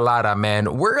Alejandra Lara,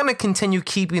 man. We're going to continue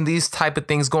keeping these type of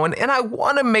things going. And I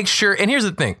want to make sure, and here's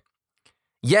the thing.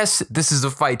 Yes, this is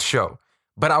a fight show.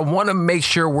 But I want to make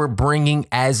sure we're bringing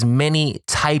as many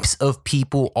types of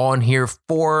people on here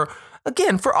for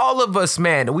all of us,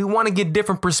 man. We want to get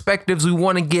different perspectives. We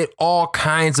want to get all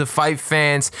kinds of fight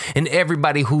fans and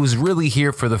everybody who's really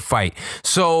here for the fight.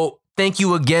 So thank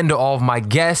you again to all of my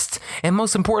guests. And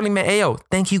most importantly, man,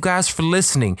 thank you guys for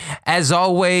listening. As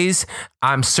always,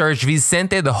 I'm Serg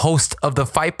Vicente, the host of the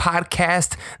Fight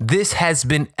Podcast. This has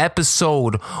been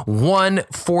episode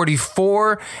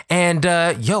 144. And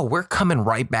we're coming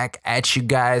right back at you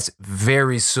guys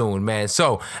very soon, man.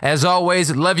 So as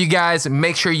always, love you guys.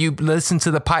 Make sure you listen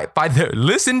to the Fight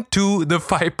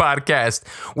Podcast.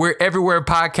 We're everywhere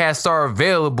podcasts are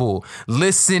available.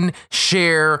 Listen,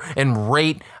 share, and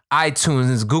rate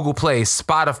iTunes, Google Play,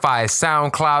 Spotify,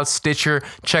 SoundCloud, Stitcher.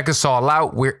 Check us all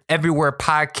out. We're everywhere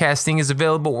podcasting is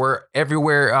available. We're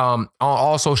everywhere on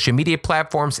all social media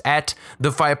platforms at The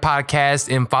Fight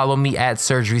Podcast, and follow me at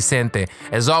Serg Vicente.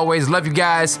 As always, love you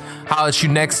guys. Holla at you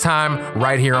next time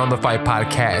right here on The Fight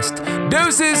Podcast.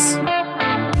 Deuces!